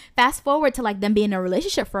 Excuse me. Fast forward to like them being in a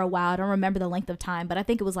relationship for a while. I don't remember the length of time, but I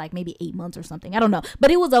think it was like maybe 8 months or something. I don't know.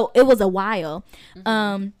 But it was a while.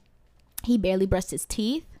 He barely brushed his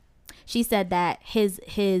teeth. She said that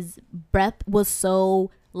his breath was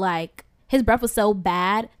so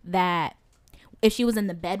bad that if she was in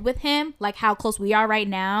the bed with him, like how close we are right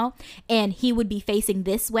now, and he would be facing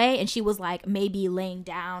this way, and she was like maybe laying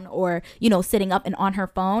down or, sitting up and on her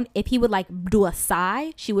phone, if he would like do a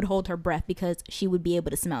sigh, she would hold her breath because she would be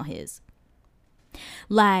able to smell his.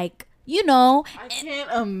 Like, I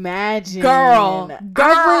can't imagine. Girl.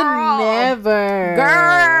 I would never.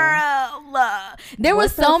 Girl. There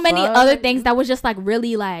was so many other things that was just like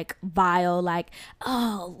really like vile. Like,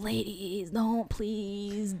 oh, ladies, don't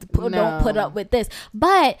put up with this.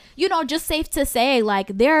 But, just safe to say,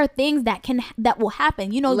 like, there are things that will happen.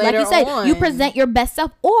 Later like you said, you present your best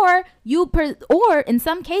self, or or in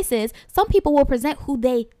some cases, some people will present who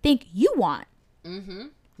they think you want.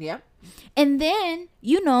 Yep. And then,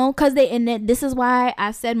 because this is why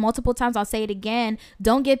I've said multiple times, I'll say it again,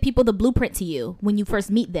 don't give people the blueprint to you when you first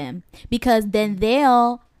meet them, because then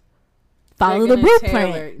they'll follow the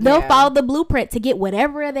blueprint. They'll follow the blueprint to get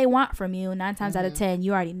whatever they want from you. 9 times out of 10,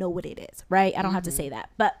 you already know what it is, right? I don't have to say that,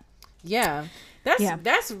 but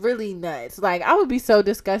that's really nuts. Like, I would be so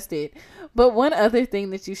disgusted. But one other thing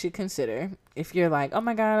that you should consider, if you're like, oh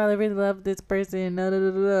my God, I really love this person, I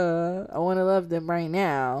want to love them right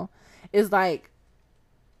now, is like,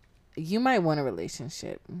 you might want a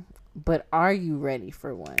relationship, but are you ready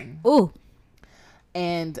for one? Ooh.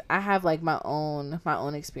 And I have like my own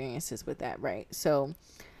experiences with that, right? So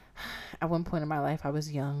at one point in my life, I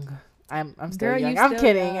was young. I'm still young. I'm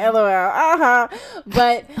kidding. Young. LOL.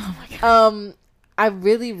 But I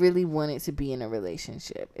really, really wanted to be in a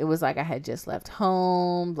relationship. It was like I had just left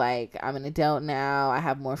home. Like, I'm an adult now. I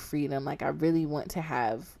have more freedom. Like, I really want to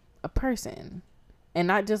have a person. And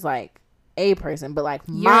not just like a person, but like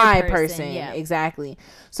my person. Yeah. Exactly.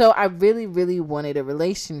 So I really, really wanted a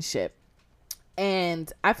relationship.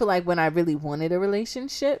 And I feel like when I really wanted a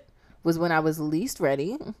relationship was when I was least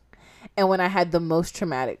ready and when I had the most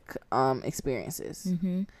traumatic experiences.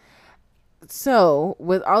 Mm-hmm. So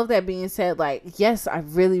with all of that being said, like, yes, I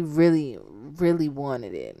really, really, really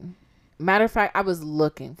wanted it. Matter of fact, I was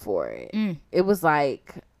looking for it. It was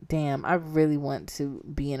like, damn, I really want to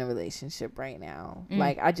be in a relationship right now.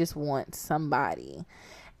 Like, I just want somebody.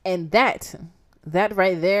 And that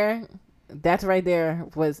right there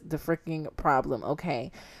was the freaking problem.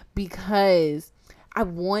 Okay. Because I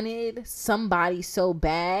wanted somebody so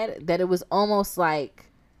bad that it was almost like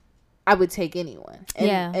I would take anyone.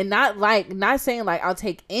 And not saying like I'll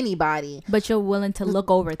take anybody. But you're willing to look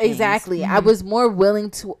over things. Exactly. I was more willing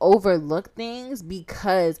to overlook things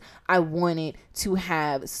because I wanted to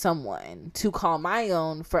have someone to call my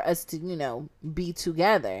own for us to, you know, be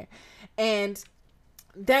together. And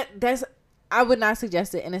that's I would not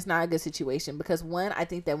suggest it, and it's not a good situation because one, I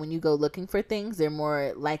think that when you go looking for things, they're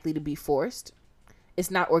more likely to be forced.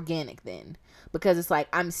 It's not organic then because it's like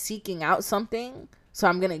I'm seeking out something. So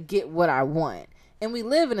I'm going to get what I want. And we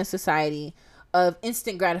live in a society of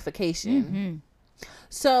instant gratification. Mm-hmm.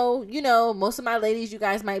 So, you know, most of my ladies, you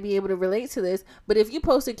guys might be able to relate to this. But if you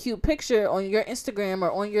post a cute picture on your Instagram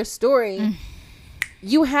or on your story,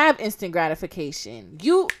 you have instant gratification.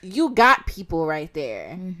 You got people right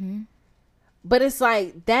there. Mm-hmm. But it's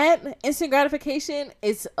like that instant gratification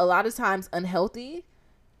is a lot of times unhealthy.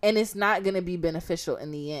 And it's not going to be beneficial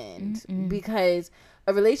in the end. Because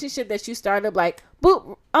a relationship that you start up like,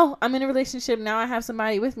 boop, oh, I'm in a relationship. Now I have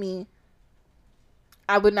somebody with me.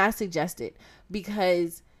 I would not suggest it.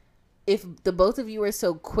 Because if the both of you are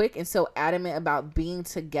so quick and so adamant about being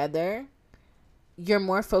together, you're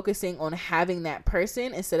more focusing on having that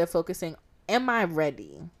person instead of focusing, am I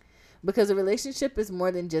ready? Because a relationship is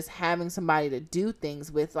more than just having somebody to do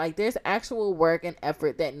things with. Like, there's actual work and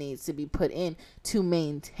effort that needs to be put in to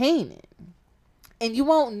maintain it. And you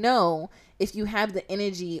won't know if you have the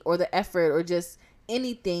energy or the effort or just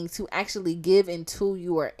anything to actually give until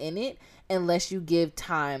you are in it unless you give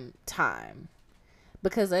time.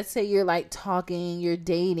 Because let's say you're like talking, you're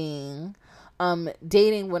dating.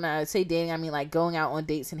 Dating, when I say dating, I mean like going out on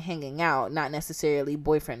dates and hanging out, not necessarily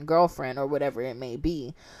boyfriend, girlfriend, or whatever it may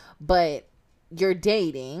be. But you're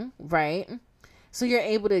dating, right? So you're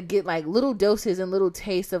able to get like little doses and little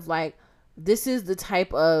tastes of like, this is the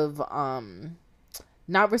type of,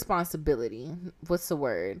 not responsibility. What's the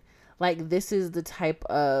word? Like, this is the type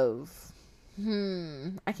of,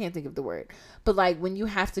 I can't think of the word. But like when you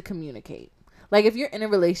have to communicate. Like if you're in a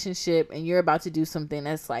relationship and you're about to do something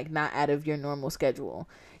that's like not out of your normal schedule,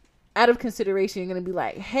 out of consideration, you're going to be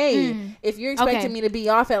like, hey, if you're expecting me to be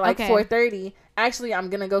off at like 4:30, actually, I'm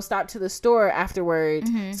going to go stop to the store afterwards.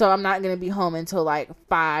 So I'm not going to be home until like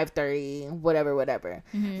 5:30, whatever.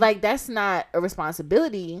 Like, that's not a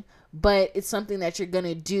responsibility, but it's something that you're going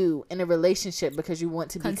to do in a relationship because you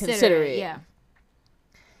want to be considerate. Yeah.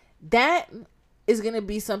 That is going to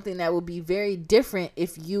be something that will be very different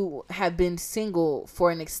if you have been single for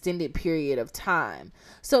an extended period of time.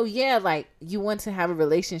 So yeah, like, you want to have a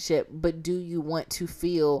relationship, but do you want to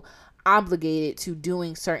feel obligated to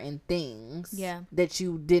doing certain things that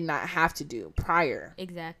you did not have to do prior?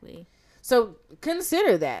 Exactly. So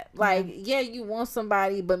consider that. Like, yeah, you want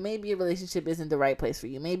somebody, but maybe a relationship isn't the right place for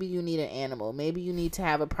you. Maybe you need an animal. Maybe you need to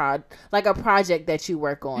have a project that you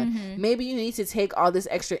work on. Maybe you need to take all this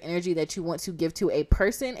extra energy that you want to give to a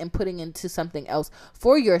person and putting into something else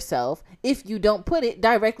for yourself if you don't put it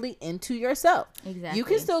directly into yourself. Exactly. You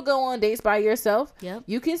can still go on dates by yourself. Yep.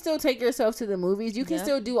 You can still take yourself to the movies. You can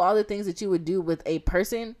still do all the things that you would do with a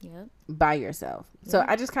person by yourself. So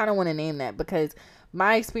I just kind of want to name that because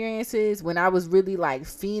my experiences when I was really like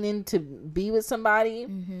fiending to be with somebody,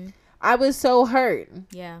 I was so hurt.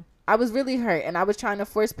 Yeah. I was really hurt, and I was trying to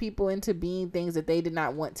force people into being things that they did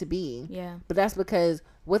not want to be. Yeah. But that's because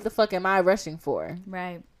what the fuck am I rushing for?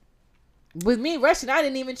 Right. With me rushing, I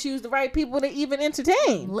didn't even choose the right people to even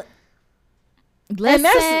entertain. And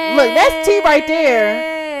that's tea right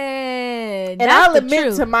there. And I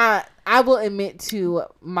will admit to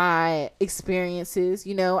my experiences.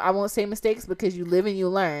 You know, I won't say mistakes because you live and you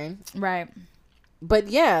learn. Right. But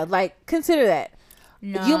yeah, like, consider that.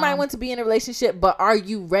 No. You might want to be in a relationship, but are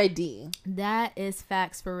you ready? That is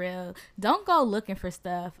facts for real. Don't go looking for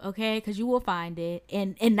stuff, okay? Because you will find it,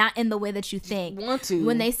 and not in the way that you think. Want to.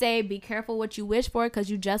 When they say be careful what you wish for, because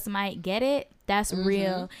you just might get it, that's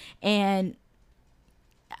real. And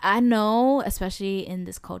I know, especially in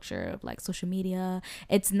this culture of like social media,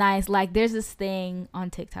 it's nice. Like there's this thing on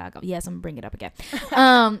TikTok. Yes, I'm gonna bring it up again.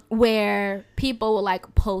 Where people will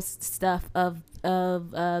like post stuff of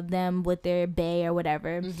them with their bae or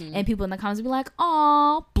whatever, and people in the comments will be like,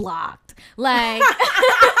 "Oh, blocked." Like, yes,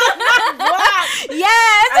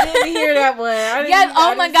 I didn't hear that one. Yes,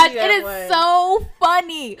 oh my gosh, it is so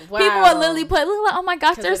funny. Wow. People will literally put, "Oh my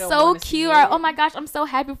gosh, they're so cute," or "Oh my gosh, I'm so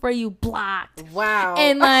happy for you." Blocked. Wow.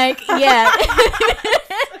 And like, yeah.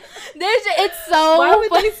 It's so why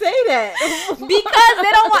would they say that? Because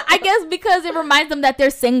they don't want, I guess because it reminds them that they're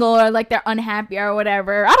single or like they're unhappy or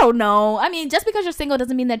whatever. I don't know. I mean, just because you're single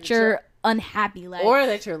doesn't mean that you're unhappy, like, or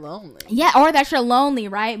that you're lonely. Yeah, or that you're lonely,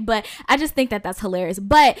 right? But I just think that that's hilarious.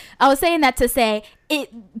 But I was saying that to say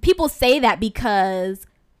people say that because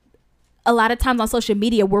a lot of times on social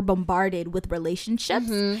media we're bombarded with relationships,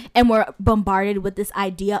 and we're bombarded with this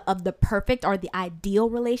idea of the perfect or the ideal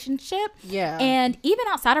relationship. Yeah. And even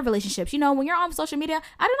outside of relationships, you know, when you're on social media,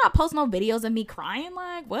 I do not post no videos of me crying.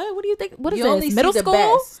 Like, what do you think? What is this? Middle school?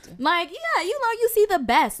 Best. Like, yeah, you know, you see the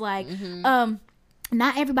best. Like,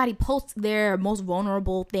 not everybody posts their most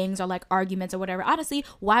vulnerable things or like arguments or whatever. Honestly,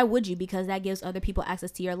 why would you? Because that gives other people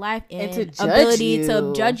access to your life and ability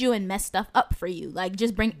to judge you and mess stuff up for you. Like,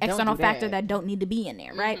 just bring external factors that don't need to be in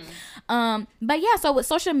there, right? But yeah, so with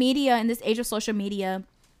social media, in this age of social media,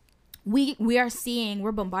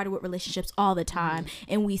 we're bombarded with relationships all the time,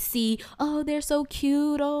 and we see, oh, they're so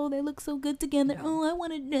cute, oh, they look so good together, oh, I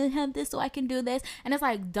wanted to have this so I can do this. And it's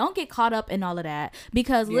like, don't get caught up in all of that,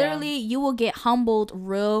 because literally you will get humbled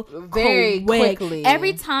very quickly.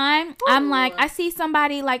 Every time I'm like, I see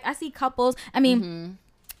somebody, like I see couples, I mean,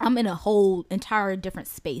 I'm in a whole entire different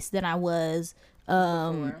space than I was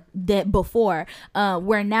before,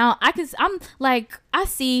 where now I'm like, I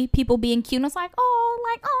see people being cute and it's like, oh,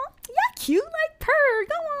 you're cute, like, purr,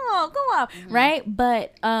 go on, right?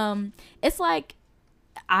 But it's like,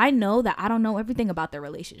 I know that I don't know everything about their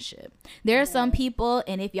relationship. There are some people,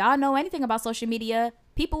 and if y'all know anything about social media,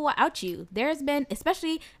 people will out you. There's been,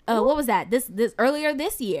 especially what was that this earlier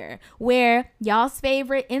this year, where y'all's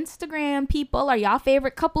favorite Instagram people or y'all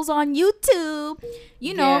favorite couples on YouTube,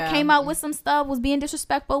 you know, came out with some stuff, was being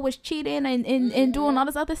disrespectful, was cheating and doing all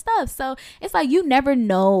this other stuff. So it's like, you never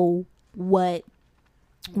know what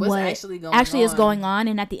actually is going on.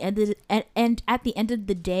 And at the end of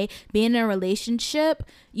the day, being in a relationship,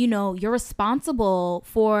 you know, you're responsible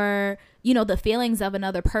for, you know, the feelings of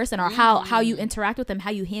another person, or how you interact with them,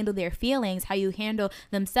 how you handle their feelings, how you handle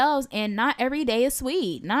themselves. And not every day is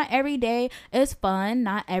sweet, not every day is fun,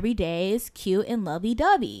 not every day is cute and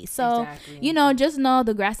lovey-dovey. So you know, just know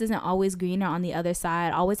the grass isn't always greener on the other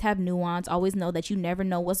side. Always have nuance. Always know that you never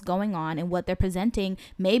know what's going on, and what they're presenting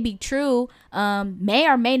may be true, may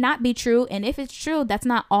or may not be true. And if it's true, that's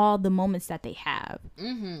not all the moments that they have.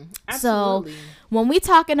 So when we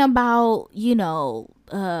talking about, you know,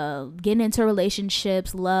 getting into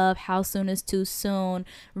relationships, love, how soon is too soon,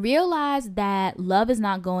 realize that love is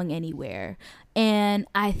not going anywhere. And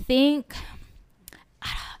I think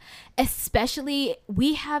especially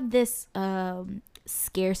we have this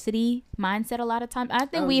scarcity mindset a lot of times. I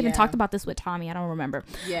think we even talked about this with Tommy, I don't remember.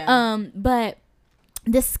 But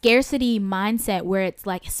this scarcity mindset, where it's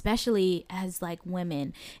like, especially as like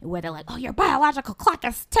women, where they're like, oh, your biological clock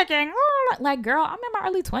is ticking, like, girl, I'm in my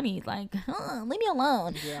early 20s, like, leave me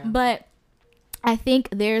alone. But I think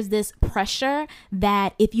there's this pressure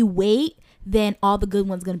that if you wait, then all the good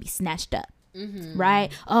ones gonna be snatched up.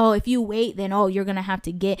 Right? Oh, if you wait, then you're gonna have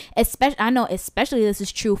to get, especially this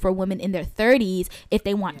is true for women in their 30s if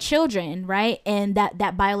they want children, right? And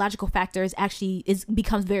that biological factor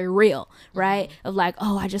becomes very real, right? Of like,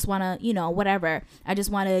 oh, I just want to, you know, whatever, I just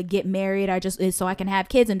want to get married, so I can have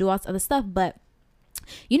kids and do all this other stuff. But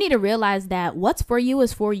you need to realize that what's for you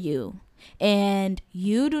is for you, and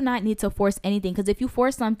you do not need to force anything, because if you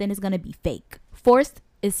force something, it's gonna be fake. Forced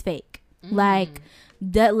is fake. Like,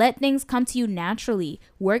 let things come to you naturally.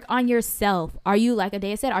 Work on yourself. Are you, like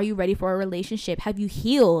Adea said, are you ready for a relationship? Have you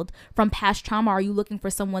healed from past trauma? Are you looking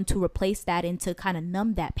for someone to replace that and to kind of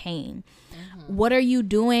numb that pain? What are you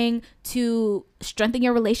doing to strengthen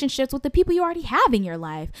your relationships with the people you already have in your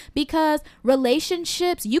life? Because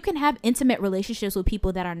relationships, you can have intimate relationships with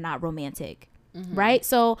people that are not romantic. Right?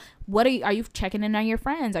 So what are you checking in on your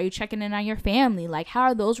friends? Are you checking in on your family? Like, how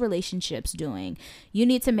are those relationships doing? You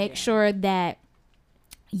need to make sure that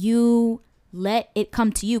you let it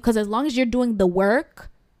come to you. Because as long as you're doing the work,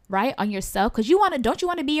 right, on yourself, because don't you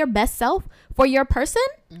want to be your best self for your person,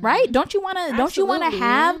 right? Don't you want to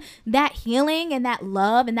have that healing and that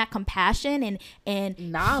love and that compassion and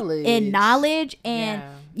knowledge and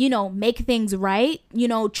you know, make things right, you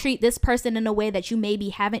know, treat this person in a way that you maybe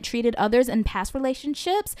haven't treated others in past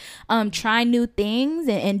relationships, try new things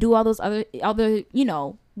and do all those other you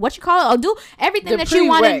know, what you call it, I'll do everything that you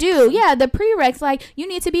want to do. Yeah, the prereqs. Like, you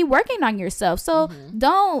need to be working on yourself. So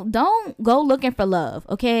don't go looking for love,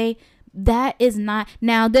 okay? That is not.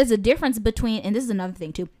 Now, there's a difference between, and this is another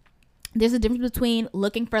thing too, there's a difference between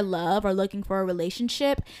looking for love or looking for a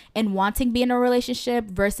relationship and wanting to be in a relationship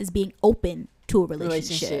versus being open to a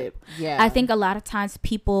relationship. Yeah, I think a lot of times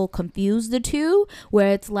people confuse the two,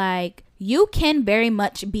 where it's like, you can very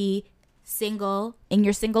much be single in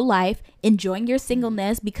your single life, enjoying your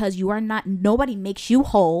singleness, because you are not, nobody makes you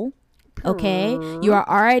whole, okay? You are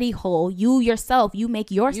already whole. You yourself, you make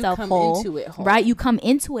yourself whole, right? You come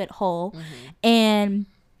into it whole. And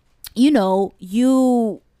you know,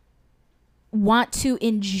 you want to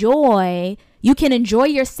enjoy, you can enjoy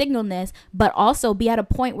your singleness, but also be at a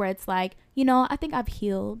point where it's like, you know, I think I've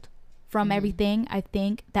healed from everything. I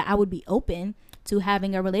think that I would be open to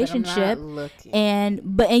having a relationship, and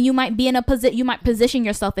you might be in a position, you might position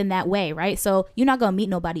yourself in that way, right? So you're not gonna meet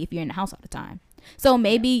nobody if you're in the house all the time. So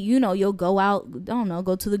maybe, you know, you'll go out, I don't know,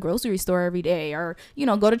 go to the grocery store every day, or, you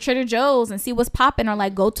know, go to Trader Joe's and see what's popping, or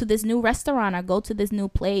like go to this new restaurant or go to this new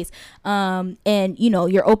place. And, you know,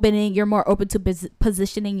 you're more open to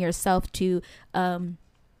positioning yourself to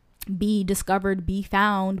be discovered, be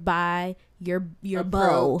found by your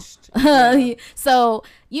beau. So,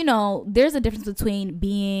 you know, there's a difference between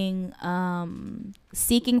being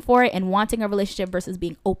seeking for it and wanting a relationship versus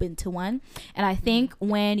being open to one. And I think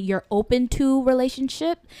when you're open to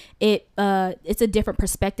relationship, it's a different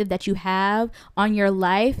perspective that you have on your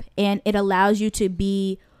life, and it allows you to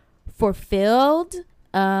be fulfilled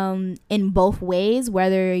in both ways,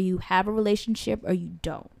 whether you have a relationship or you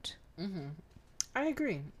don't. I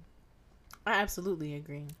agree. I absolutely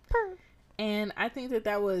agree. And I think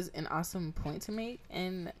that was an awesome point to make.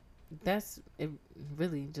 And that's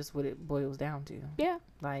really just what it boils down to. Yeah.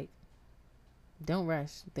 Like, don't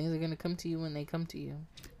rush. Things are going to come to you when they come to you.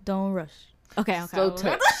 Don't rush. Okay. Slow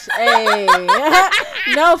touch. Hey.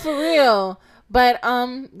 No, for real. But,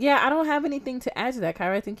 yeah, I don't have anything to add to that,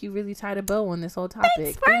 Kyra. I think you really tied a bow on this whole topic.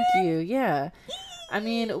 Thanks, Thank you. Yeah. I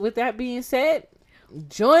mean, with that being said,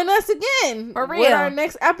 join us again for real with our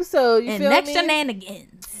next episode. You and feel next me?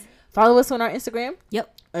 Shenanigans. Follow us on our Instagram.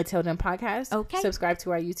 Yep. Until Done Podcast. Okay. Subscribe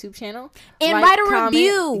to our YouTube channel. And write a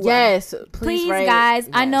review. Yes. Please guys. Yes.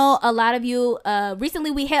 I know a lot of you,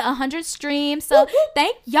 recently we hit 100 streams. So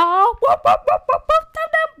thank y'all.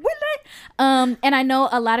 And I know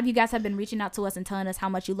a lot of you guys have been reaching out to us and telling us how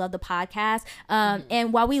much you love the podcast.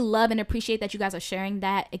 And while we love and appreciate that you guys are sharing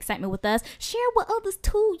that excitement with us, share with others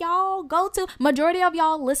too, y'all. Majority of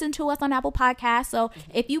y'all listen to us on Apple Podcasts. So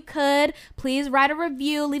if you could, please write a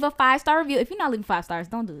review, leave a 5-star review. If you're not leaving 5 stars,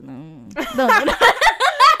 don't do it. Don't do it.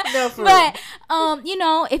 No, but you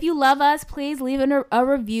know, if you love us, please leave a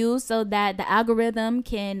review so that the algorithm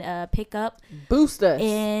can pick up, boost us.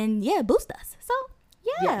 So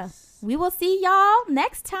yeah, we will see y'all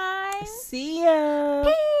next time. See ya.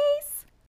 Peace.